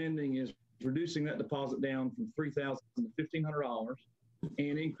recommending is reducing that deposit down from $3,000 to $1,500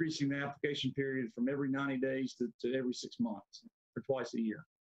 and increasing the application period from every 90 days to every 6 months or twice a year.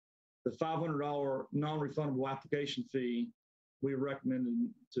 The $500 non-refundable application fee, we recommend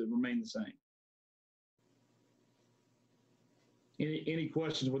to remain the same. Any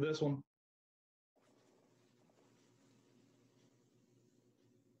questions with this one?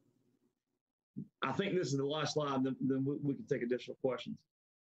 I think this is the last slide, then we can take additional questions.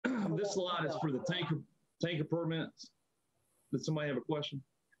 This slide is for the tanker permits. Did somebody have a question?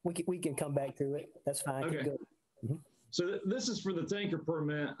 We can come back to it. That's fine. Okay. Mm-hmm. So this is for the tanker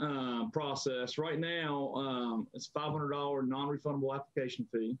permit process. Right now, it's $500 non-refundable application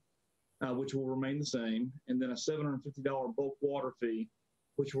fee, which will remain the same, and then a $750 bulk water fee,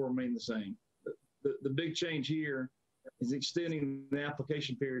 which will remain the same. The big change here is extending the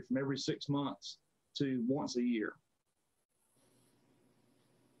application period from every 6 months to once a year.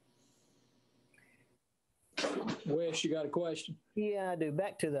 Wes, you got a question? Yeah, I do.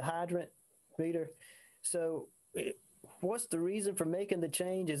 Back to the hydrant meter. So what's the reason for making the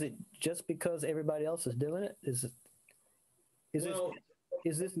change? Is it just because everybody else is doing it? Is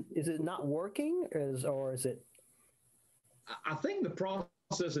it not working, or is it? I think the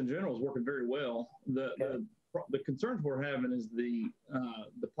process in general is working very well. The concerns we're having is the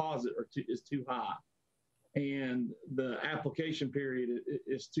deposit is too high, and the application period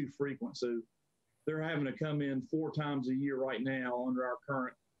is too frequent. So they're having to come in 4 times a year right now under our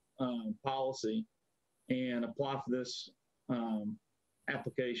current policy and apply for this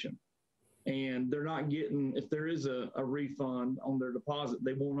application. And they're not getting, if there is a refund on their deposit,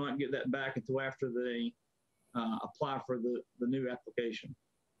 they will not get that back until after they apply for the new application.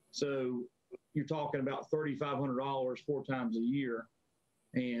 So you're talking about $3,500 4 times a year,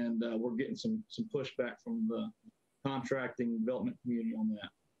 and we're getting some pushback from the contracting development community on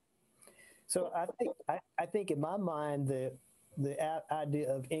that. So I think in my mind the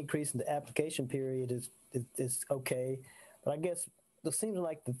idea of increasing the application period is okay, but I guess it seems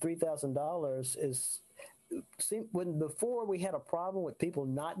like the $3,000 is when before we had a problem with people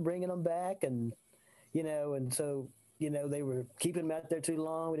not bringing them back, and so they were keeping them out there too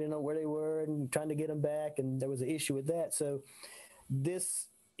long. We didn't know where they were and trying to get them back, and there was an issue with that. So this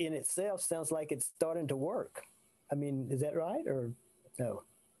in itself sounds like it's starting to work. I mean, is that right or no?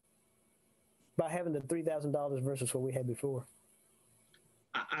 By having the $3,000 versus what we had before.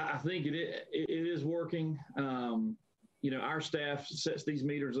 I think it is working. Our staff sets these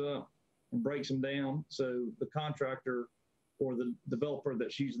meters up and breaks them down. So the contractor or the developer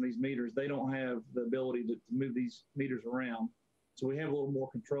that's using these meters, they don't have the ability to move these meters around. So we have a little more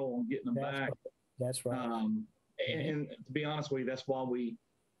control on getting them back. Right. That's right. And to be honest with you, that's why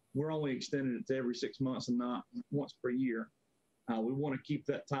we're only extending it to every 6 months and not once per year. We want to keep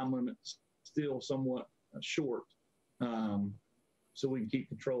that time limit still somewhat short, so we can keep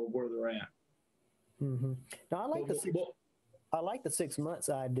control of where they're at. Mm-hmm. Now, I like the 6 months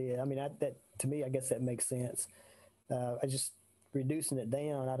idea. I mean, that to me, I guess that makes sense. I just reducing it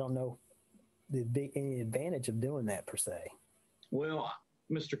down. I don't know any advantage of doing that per se. Well,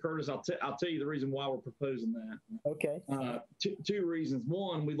 Mr. Curtis, I'll tell you the reason why we're proposing that. Okay. Two reasons.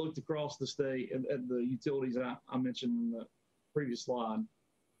 One, we looked across the state at the utilities I mentioned in the previous slide.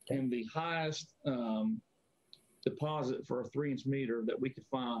 Okay. And the highest deposit for a 3-inch meter that we could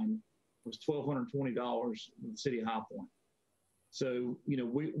find was $1,220 in the city of High Point. So,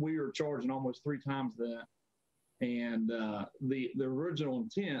 we are charging almost 3 times that. And the original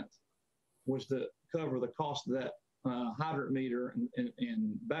intent was to cover the cost of that hydrant meter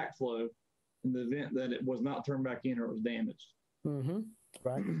and backflow in the event that it was not turned back in or it was damaged. Mm-hmm.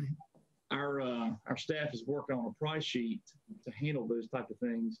 Right. Our staff is working on a price sheet to handle those type of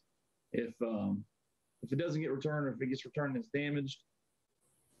things. If it doesn't get returned, or if it gets returned and it's damaged,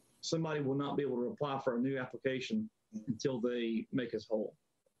 somebody will not be able to apply for a new application until they make us whole.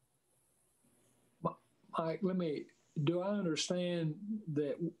 Mike, do I understand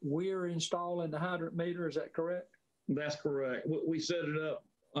that we're installing the hydrant meter? Is that correct? That's correct. We set it up,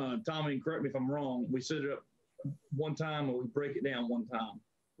 Tommy, correct me if I'm wrong, we set it up one time and we break it down one time.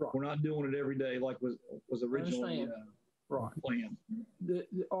 Right. We're not doing it every day like was originally planned.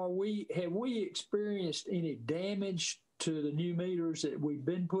 Have we experienced any damage to the new meters that we've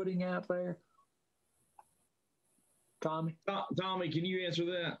been putting out there? Tommy? Tommy, can you answer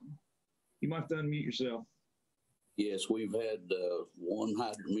that? You might have to unmute yourself. Yes, we've had one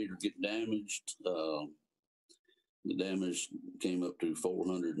hydrant meter get damaged. The damage came up to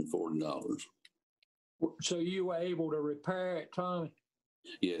 $440. So you were able to repair it, Tommy?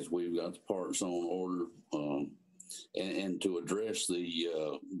 Yes, we've got the parts on order. And to address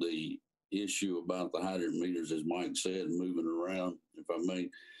the issue about the hydrant meters, as Mike said, moving around, if I may,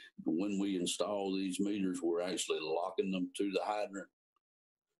 when we install these meters, we're actually locking them to the hydrant.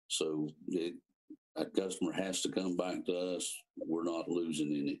 So a customer has to come back to us. We're not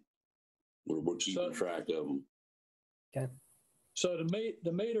losing any. We're keeping track of them. Okay. So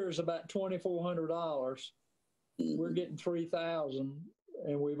the meter is about $2,400. Mm-hmm. We're getting $3,000.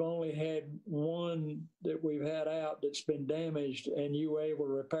 and we've only had one that we've had out that's been damaged, and you were able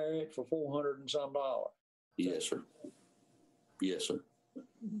to repair it for $400 and some. Yes, sir. Yes, sir.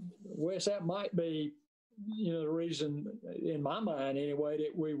 Wes, that might be, the reason in my mind anyway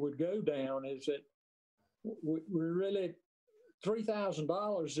that we would go down is that we're really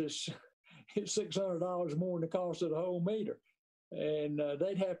 $3,000 is $600 more than the cost of the whole meter, and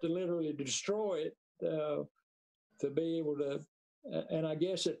they'd have to literally destroy it to be able to. And I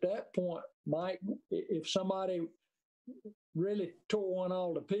guess at that point, Mike, if somebody really tore one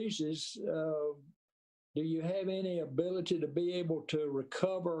all to pieces, do you have any ability to be able to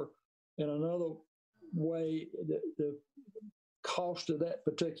recover in another way the cost of that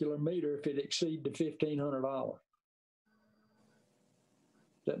particular meter if it exceeds the $1,500?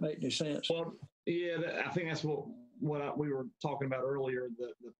 Does that make any sense? Well, yeah, I think that's what we were talking about earlier.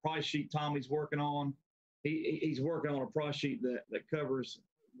 The price sheet Tommy's working on, he's working on a price sheet that covers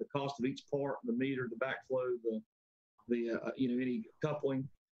the cost of each part, the meter, the backflow, the any coupling,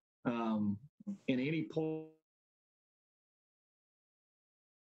 in any part.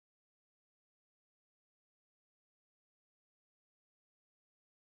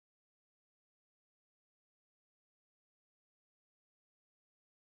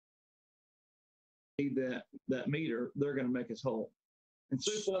 That meter, they're going to make us whole. And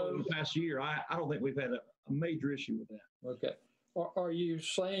so far in the past year, I don't think we've had a major issue with that. Okay. Are you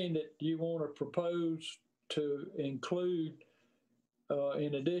saying that you want to propose to include,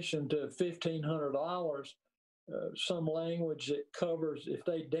 in addition to $1,500, some language that covers if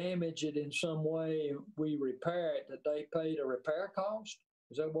they damage it in some way, we repair it, that they pay the repair cost?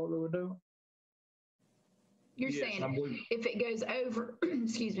 Is that what we were doing? You're saying if it goes over,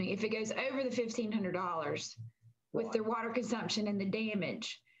 excuse me, if it goes over the $1,500 with their water consumption and the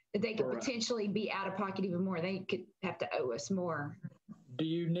damage, that they could potentially be out of pocket even more. They could have to owe us more. Do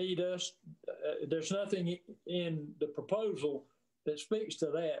you need us? There's nothing in the proposal that speaks to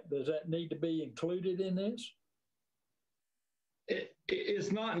that. Does that need to be included in this?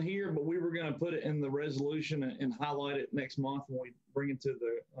 It's not in here, but we were going to put it in the resolution and highlight it next month when we bring it to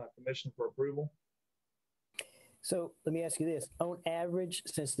the commission for approval. So let me ask you this. On average,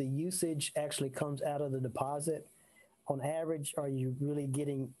 since the usage actually comes out of the deposit, on average, are they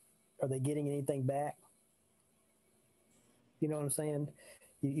getting anything back? You know what I'm saying?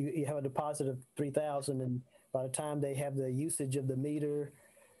 You have a deposit of $3,000, and by the time they have the usage of the meter,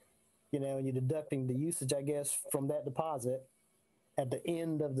 and you're deducting the usage, I guess, from that deposit, at the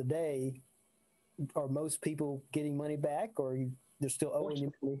end of the day, are most people getting money back, or they're still owing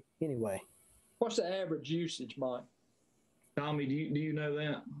you money anyway? What's the average usage, Mike? Tommy, do you know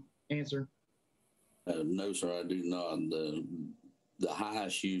that answer? No, sir, I do not. The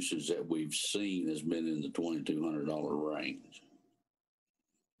highest usage that we've seen has been in the $2,200 range.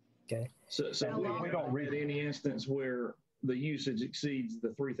 Okay. So we don't read any instance where the usage exceeds the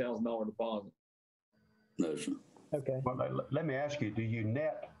 $3,000 deposit. No, sir. Okay. Well, let me ask you, do you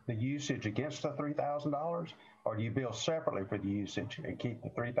net the usage against the $3,000, or do you bill separately for the usage and keep the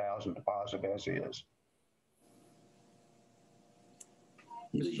 $3,000 deposit as is?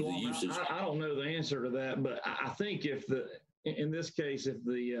 I don't know the answer to that, but I think in this case, if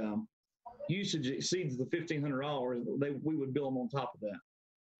the usage exceeds the $1,500, we would bill them on top of that.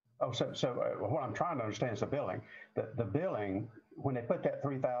 Oh, so what I'm trying to understand is the billing. The billing, when they put that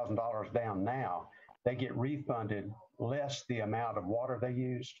 $3,000 down now, they get refunded less the amount of water they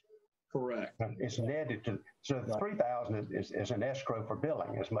used. Correct. It's netted to, so the $3,000 is an escrow for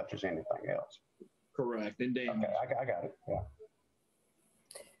billing as much as anything else. Correct. And damage. Okay, I got it. Yeah.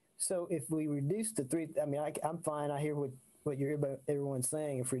 So if we reduce the I'm fine. I hear what everyone's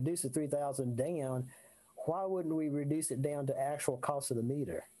saying. If we reduce the 3,000 down, why wouldn't we reduce it down to actual cost of the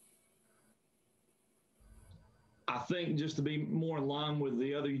meter? I think just to be more in line with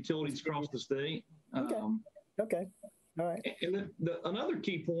the other utilities across the state. Okay. Okay. All right. And another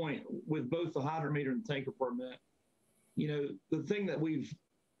key point with both the hydrant meter and the tanker permit, the thing that we've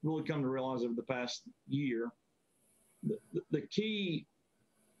really come to realize over the past year, the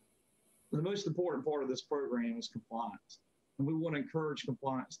most important part of this program is compliance. And we want to encourage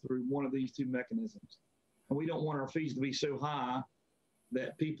compliance through one of these two mechanisms. And we don't want our fees to be so high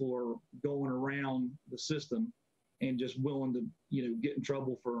that people are going around the system and just willing to, get in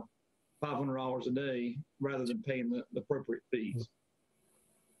trouble for $500 a day rather than paying the appropriate fees.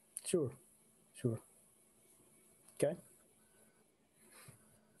 Sure. Okay.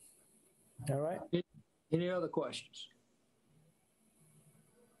 All right. Any other questions?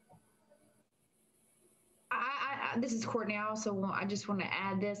 This is Courtney. I just want to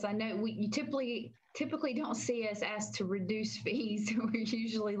add this. I know you typically typically don't see us asked to reduce fees. We're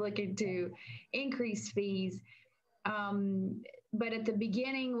usually looking to increase fees. But at the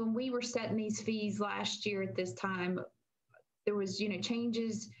beginning, when we were setting these fees last year at this time, there was,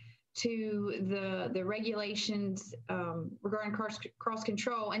 changes to the regulations regarding cross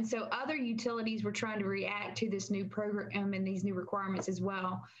control. And so other utilities were trying to react to this new program and these new requirements as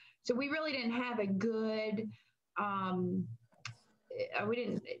well. So we really didn't have a good, our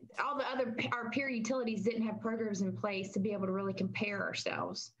peer utilities didn't have programs in place to be able to really compare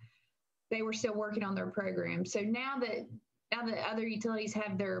ourselves. They were still working on their programs. So now that other utilities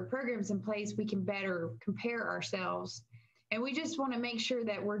have their programs in place, we can better compare ourselves. And we just want to make sure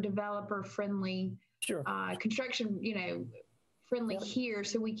that we're developer friendly, sure. Construction, friendly here,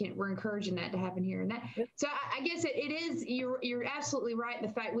 so we're encouraging that to happen here. And that, so I guess it is, you're absolutely right in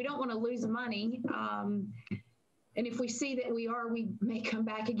the fact we don't want to lose money. And if we see that we may come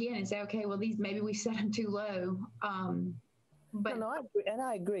back again and say, okay, well, maybe we set them too low. But no, I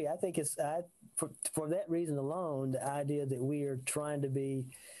agree. I think it's for that reason alone, the idea that we are trying to be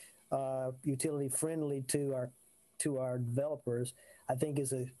utility friendly to our developers, I think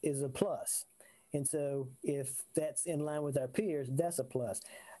is a plus. And so if that's in line with our peers, that's a plus.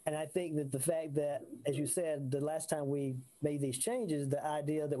 And I think that the fact that, as you said, the last time we made these changes, the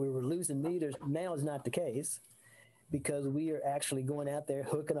idea that we were losing meters now is not the case, because we are actually going out there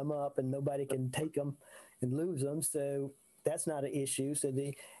hooking them up and nobody can take them and lose them. So that's not an issue.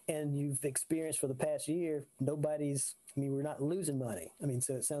 And you've experienced for the past year, we're not losing money.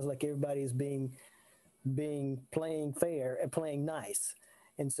 So it sounds like everybody's playing fair and playing nice.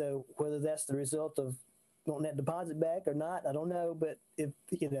 And so whether that's the result of wanting that deposit back or not, I don't know. But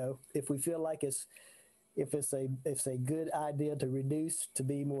if we feel like it's a good idea to reduce, to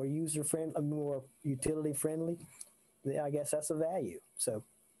be more user friendly, more utility friendly, I guess that's a value. So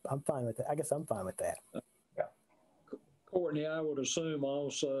I'm fine with that. I guess I'm fine with that. Courtney, I would assume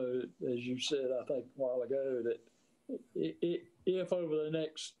also, as you said, I think a while ago, that if over the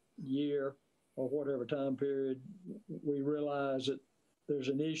next year or whatever time period we realize that there's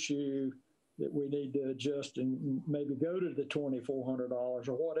an issue that we need to adjust and maybe go to the $2,400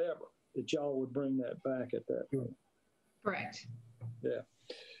 or whatever, that y'all would bring that back at that point. Correct. Yeah.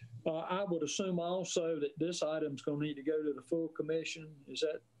 I would assume also that this item's going to need to go to the full commission. Is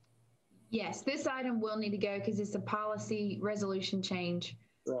that? Yes, this item will need to go because it's a policy resolution change.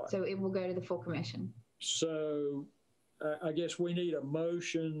 Right. So it will go to the full commission. So I guess we need a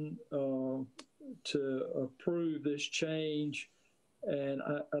motion to approve this change. And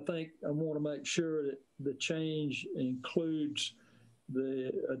I think I want to make sure that the change includes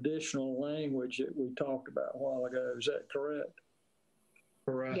the additional language that we talked about a while ago. Is that correct?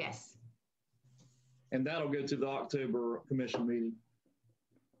 Correct. Yes. And that'll go to the October commission meeting.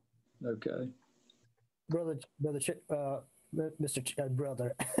 Okay. Mr.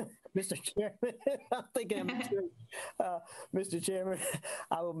 Chairman, I'm thinking, Mr. Chairman,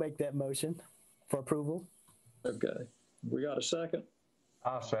 I will make that motion for approval. Okay. We got a second?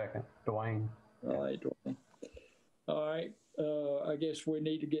 I'll second. Dwayne. All right, Dwayne. All right. I guess we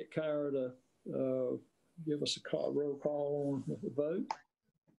need to get Kyra to give us a roll call on the vote.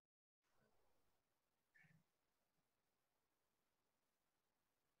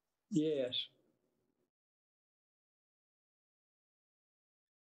 Yes.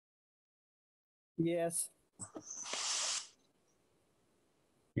 Yes.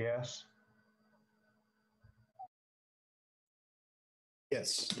 Yes.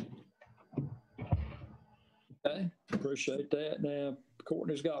 Yes. Okay, appreciate that. Now,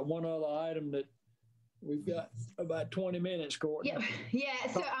 Courtney's got one other item that we've got about 20 minutes, Courtney. Yeah.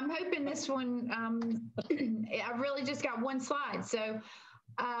 So I'm hoping this one, I really just got one slide. So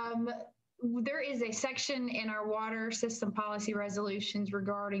there is a section in our water system policy resolutions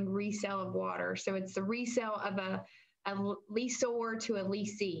regarding resale of water. So it's the resale of a leaseor to a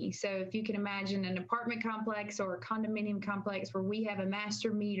leasee. So if you can imagine an apartment complex or a condominium complex where we have a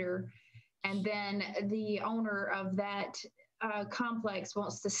master meter, and then the owner of that complex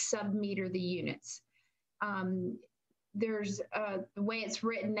wants to sub-meter the units. There's the way it's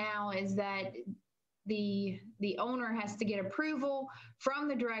written now is that the owner has to get approval from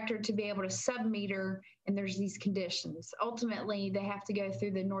the director to be able to sub-meter, and there's these conditions. Ultimately, they have to go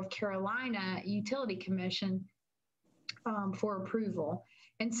through the North Carolina Utility Commission for approval.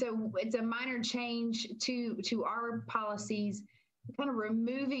 And so it's a minor change to our policies, kind of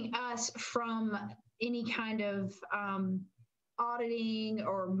removing us from any kind of auditing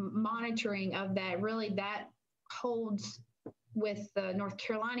or monitoring of that. Really, that holds with the North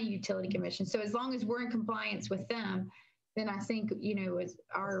Carolina Utility Commission. So as long as we're in compliance with them, then I think, as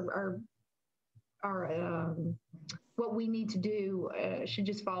our what we need to do should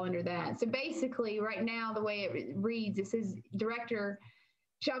just fall under that. So basically, right now, the way it reads, it says director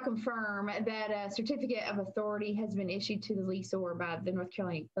shall confirm that a certificate of authority has been issued to the leaseor by the North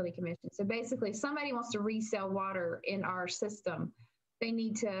Carolina Utility Commission. So basically, if somebody wants to resell water in our system, they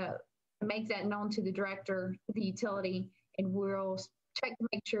need to make that known to the director of the utility, and we'll check to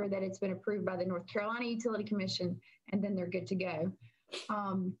make sure that it's been approved by the North Carolina Utility Commission, and then they're good to go.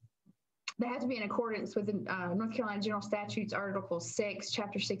 That has to be in accordance with the North Carolina General Statutes, Article 6,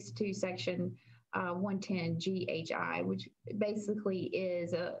 Chapter 62, Section 110 GHI, which basically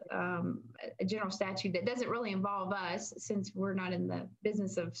is a general statute that doesn't really involve us since we're not in the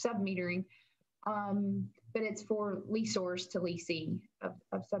business of sub-metering, but it's for leaseors to leasee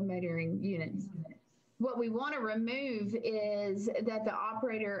of sub-metering units. What we want to remove is that the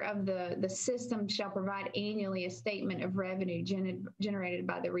operator of the system shall provide annually a statement of revenue generated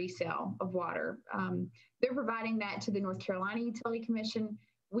by the resale of water. They're providing that to the North Carolina Utility Commission.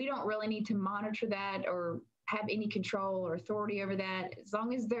 We don't really need to monitor that or have any control or authority over that. As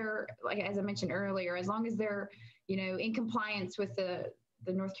long as they're, like as I mentioned earlier, as long as they're, in compliance with the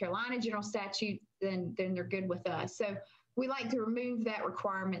North Carolina General Statute, then they're good with us. So we like to remove that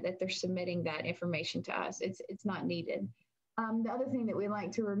requirement that they're submitting that information to us. It's not needed. The other thing that we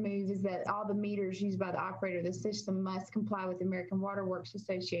like to remove is that all the meters used by the operator of the system must comply with the American Water Works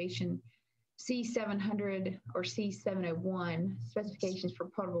Association C700 or C701 specifications for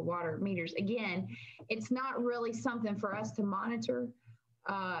potable water meters. Again, it's not really something for us to monitor.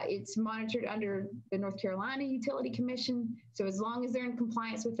 It's monitored under the North Carolina Utility Commission. So as long as they're in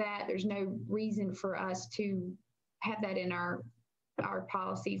compliance with that, there's no reason for us to have that in our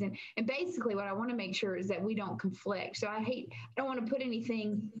policies. And basically what I want to make sure is that we don't conflict. So I don't want to put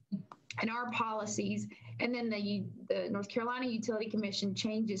anything in our policies and then the North Carolina Utility Commission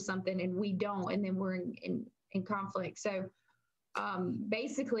changes something and we don't, and then we're in conflict. So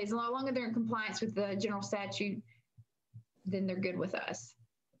basically, as long as they're in compliance with the general statute, then they're good with us.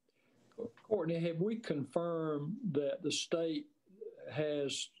 Courtney, have we confirmed that the state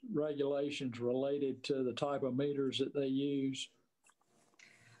has regulations related to the type of meters that they use?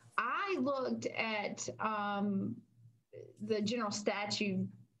 I looked at the general statute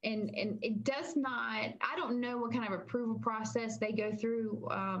and it does not, I don't know what kind of approval process they go through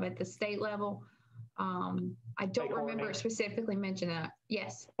at the state level. I don't remember it specifically mentioned that.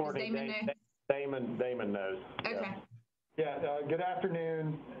 Yes. Does Damon know? Damon knows. Okay. Yeah, good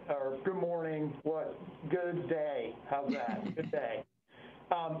afternoon, or good morning, good day, how's that? Good day.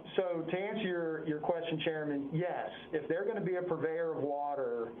 So to answer your question, Chairman, yes, if they're going to be a purveyor of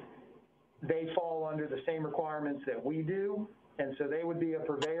water, they fall under the same requirements that we do, and so they would be a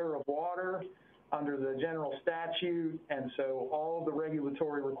purveyor of water under the general statute, and so all of the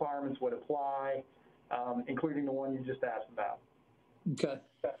regulatory requirements would apply, including the one you just asked about. Okay.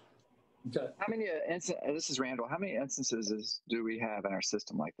 How many this is Randall, how many instances do we have in our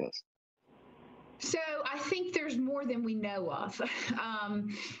system like this? So I think there's more than we know of.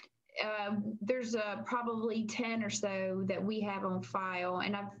 There's probably 10 or so that we have on file,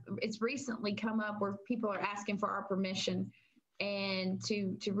 and it's recently come up where people are asking for our permission and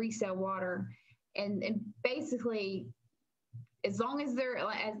to resell water, and basically, as long as they're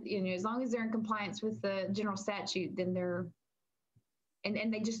as long as they're in compliance with the general statute, then they're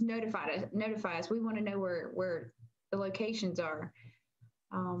and they just notify us. We want to know where the locations are.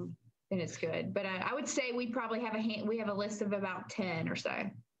 Then it's good. But I would say we probably have we have a list of about 10 or so.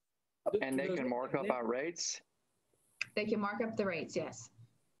 And they can mark up our rates? They can mark up the rates, yes.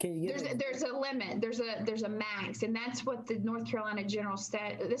 There's a limit. There's a max, and that's what the North Carolina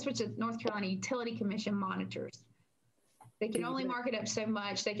that's what the North Carolina Utility Commission monitors. They can only mark it up so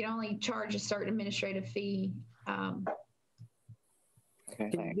much. They can only charge a certain administrative fee.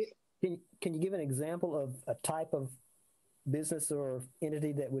 Okay, can you give an example of a type of business or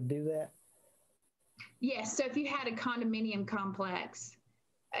entity that would do that? Yes. So if you had a condominium complex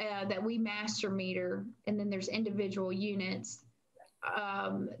that we master meter, and then there's individual units,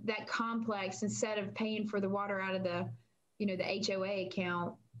 that complex, instead of paying for the water out of the HOA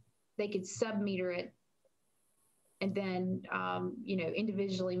account, they could sub-meter it and then,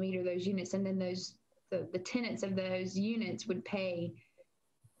 individually meter those units. And then the tenants of those units would pay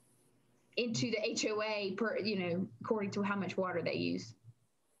into the HOA per, according to how much water they use.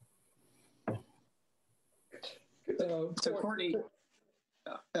 So Courtney,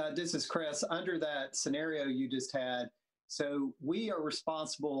 this is Chris. Under that scenario you just had, so we are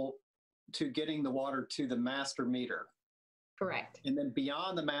responsible to getting the water to the master meter. Correct. And then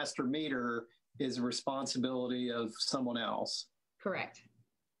beyond the master meter is a responsibility of someone else. Correct.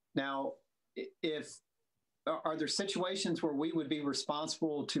 Now, are there situations where we would be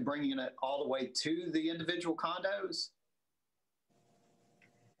responsible to bringing it all the way to the individual condos?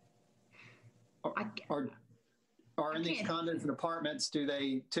 Or in these condos and apartments, do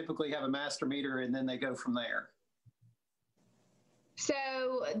they typically have a master meter and then they go from there? So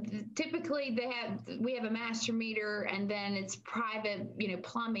typically we have a master meter, and then it's private,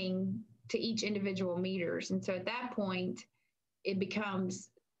 plumbing to each individual meters. And so at that point, it becomes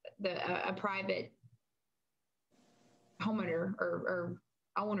a private homeowner or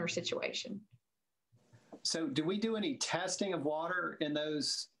owner situation. So do we do any testing of water in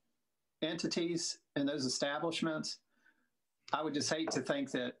those entities and those establishments? I would just hate to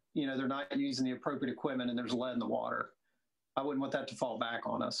think that, they're not using the appropriate equipment and there's lead in the water. I wouldn't want that to fall back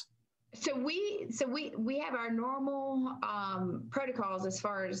on us. So we have our normal protocols as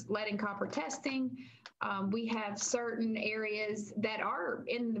far as lead and copper testing. We have certain areas that are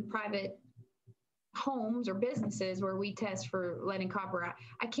in the private homes or businesses where we test for lead and copper.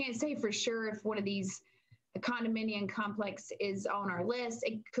 I can't say for sure if one of these condominium complex is on our list.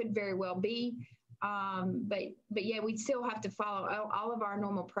 It could very well be. But yeah, we'd still have to follow all of our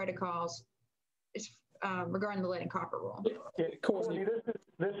normal protocols regarding the lead and copper rule. Yeah, Courtney,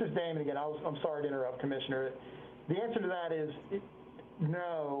 this is Damon again. I'm sorry to interrupt, Commissioner. The answer to that is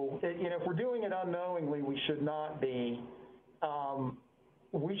no. If we're doing it unknowingly, we should not be.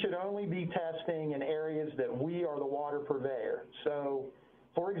 We should only be testing in areas that we are the water purveyor. So,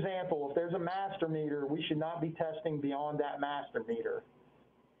 for example, if there's a master meter, we should not be testing beyond that master meter.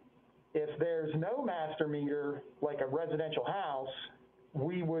 If there's no master meter, like a residential house,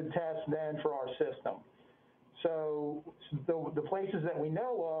 we would test then for our system. So the places that we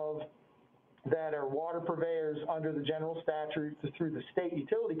know of that are water purveyors under the general statute through the State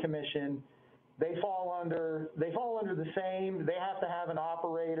Utility Commission, they fall under the same. They have to have an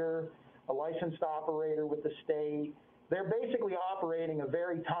operator, a licensed operator with the state. They're basically operating a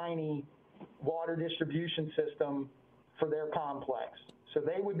very tiny water distribution system for their complex. So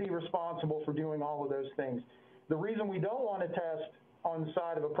they would be responsible for doing all of those things. The reason we don't want to test on the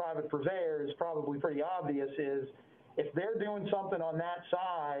side of a private purveyor is probably pretty obvious, is if they're doing something on that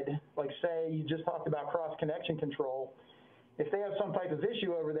side, like say you just talked about cross-connection control, if they have some type of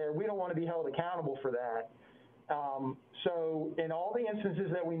issue over there, we don't want to be held accountable for that. So in all the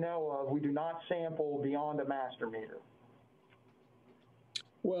instances that we know of, we do not sample beyond a master meter.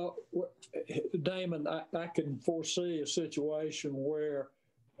 Well, Damon, I can foresee a situation where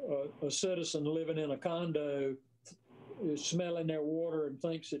a citizen living in a condo is smelling their water and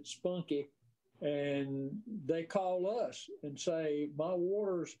thinks it's spunky, and they call us and say, my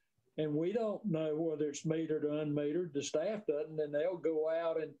water's, and we don't know whether it's metered or unmetered, the staff doesn't, and they'll go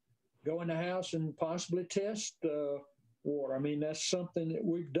out and go in the house and possibly test water. I mean, that's something that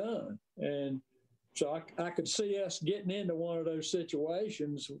we've done. And so I could see us getting into one of those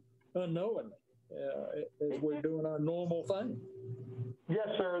situations unknowingly as we're doing our normal thing. Yes,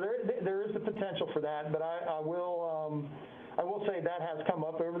 sir. There is the potential for that, but I will say that has come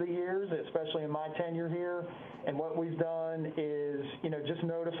up over the years, especially in my tenure here. And what we've done is, just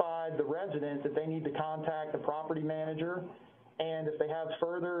notified the resident that they need to contact the property manager, and if they have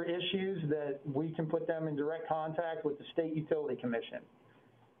further issues, that we can put them in direct contact with the State Utility Commission.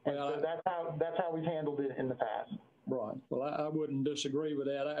 And so that's how we've handled it in the past. Right. Well, I wouldn't disagree with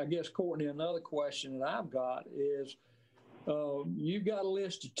that. I guess, Courtney, another question that I've got is, you've got a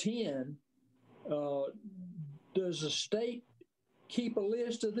list of 10. Does the state keep a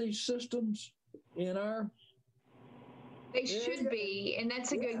list of these systems in our? They should be, and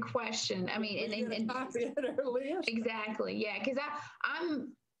that's a good question. I mean, and exactly, yeah, because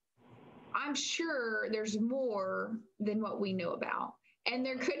I'm sure there's more than what we know about, and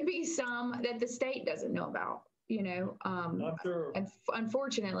there could be some that the state doesn't know about. I'm sure.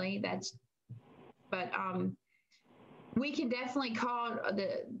 Unfortunately, but we can definitely call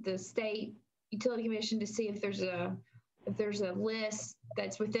the State Utility Commission to see if there's a list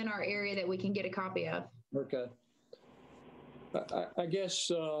that's within our area that we can get a copy of. Okay. I guess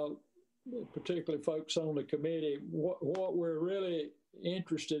particularly folks on the committee, what we're really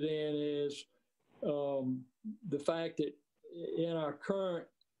interested in is the fact that in our current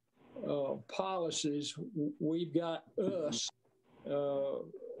policies, we've got us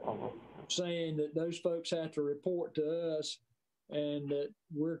saying that those folks have to report to us, and that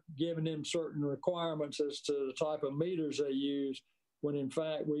we're giving them certain requirements as to the type of meters they use, when in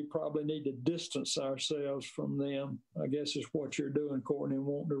fact we probably need to distance ourselves from them, I guess is what you're doing, Courtney,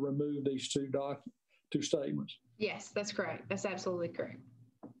 wanting to remove these two statements. Yes, that's correct. That's absolutely correct.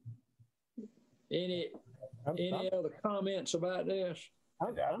 Any other comments about this?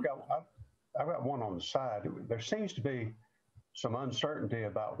 I've got one on the side. There seems to be some uncertainty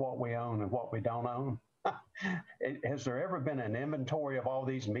about what we own and what we don't own. Has there ever been an inventory of all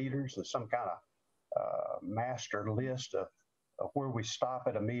these meters and some kind of master list of where we stop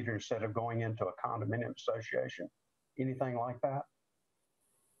at a meter instead of going into a condominium association? Anything like that?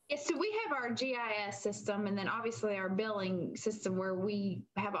 Yes, so we have our GIS system and then obviously our billing system where we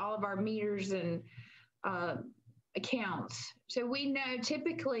have all of our meters and accounts. So we know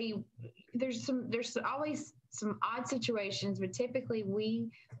typically there's always some odd situations, but typically we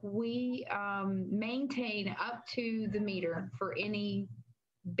maintain up to the meter for any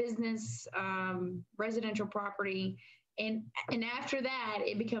business, residential property, and after that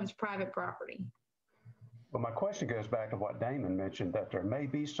it becomes private property. Well, my question goes back to what Damon mentioned, that there may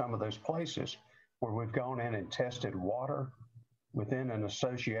be some of those places where we've gone in and tested water within an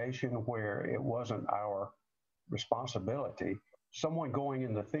association where it wasn't our responsibility. Someone going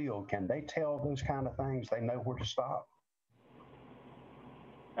in the field, can they tell those kind of things? They know where to stop?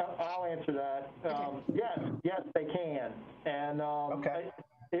 I'll answer that. Yes, they can. And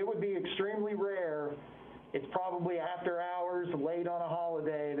it would be extremely rare. It's probably after hours, late on a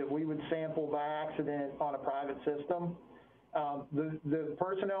holiday, that we would sample by accident on a private system. The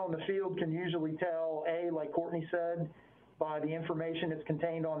personnel in the field can usually tell, like Courtney said, by the information that's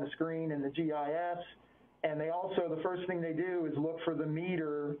contained on the screen in the GIS. And they also, the first thing they do is look for the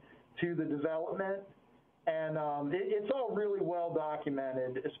meter to the development. And it's all really well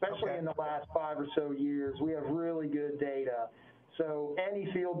documented, especially in the last 5 or so years. We have really good data. So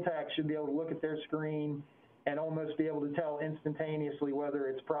any field tech should be able to look at their screen and almost be able to tell instantaneously whether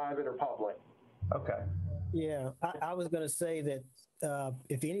it's private or public. Okay. Yeah, I was going to say that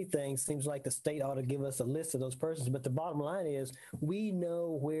if anything, seems like the state ought to give us a list of those persons. But the bottom line is we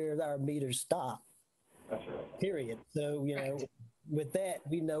know where our meters stop. That's right. Period. So, with that,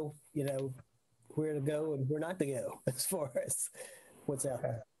 we know, where to go and where not to go as far as what's out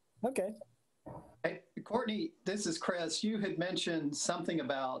there. Okay. Hey, Courtney, this is Chris. You had mentioned something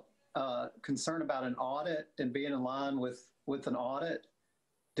about concern about an audit and being in line with an audit.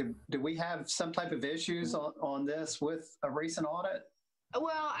 Do we have some type of issues on this with a recent audit?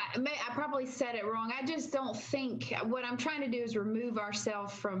 Well, I probably said it wrong. I just don't think, what I'm trying to do is remove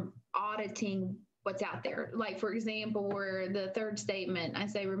ourselves from auditing what's out there. Like, for example, where the third statement, I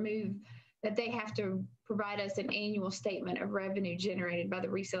say remove that they have to provide us an annual statement of revenue generated by the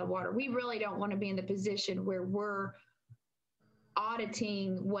resale of water. We really don't want to be in the position where we're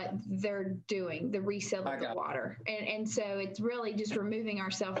auditing what they're doing, the resale of the water. And so it's really just removing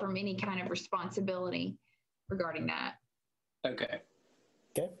ourselves from any kind of responsibility regarding that. Okay.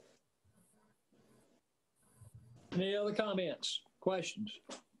 Okay. Any other comments, questions?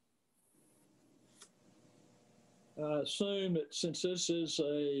 I assume that since this is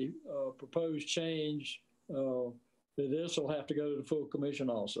a proposed change, that this will have to go to the full commission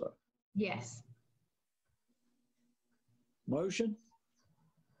also. Yes. Motion?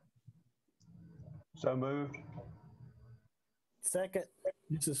 So moved. Second.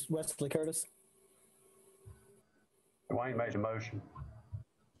 This is Wesley Curtis. Dwayne made the motion.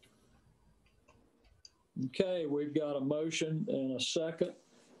 Okay, we've got a motion and a second.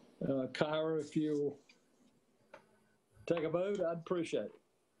 Kyra, if you'll take a vote, I'd appreciate it.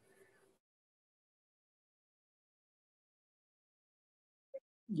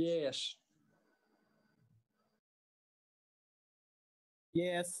 Yes.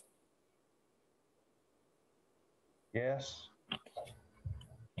 Yes. Yes.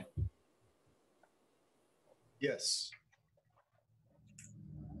 Yes.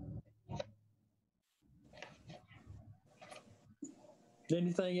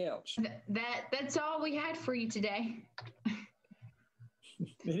 Anything else? That's all we had for you today.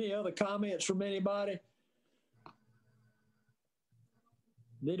 Any other comments from anybody?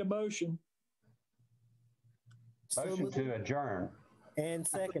 Need a motion? Motion to adjourn. And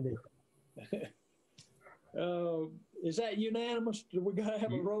seconded. Is that unanimous? Do we got to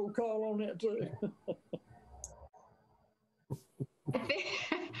have a roll call on that too?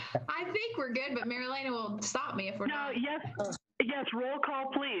 I think we're good, but Marilena will stop me if we're not. Yes, roll call,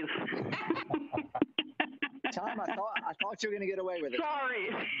 please. Tom, I thought you were going to get away with it. Sorry.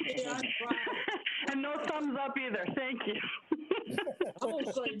 And no thumbs up either. Thank you. I'm going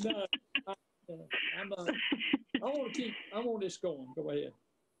to say no. I want this going. Go ahead.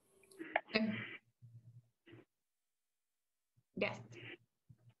 Yes.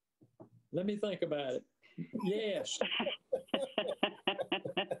 Let me think about it. Yes.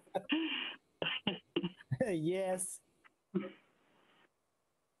 Yes.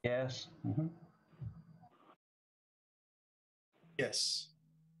 Yes. Mm-hmm. Yes.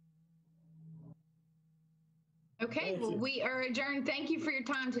 Okay, well, we are adjourned. Thank you for your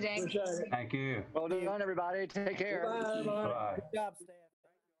time today. Appreciate it. Thank you. Well done, everybody. Take care. Bye. Good job, staff.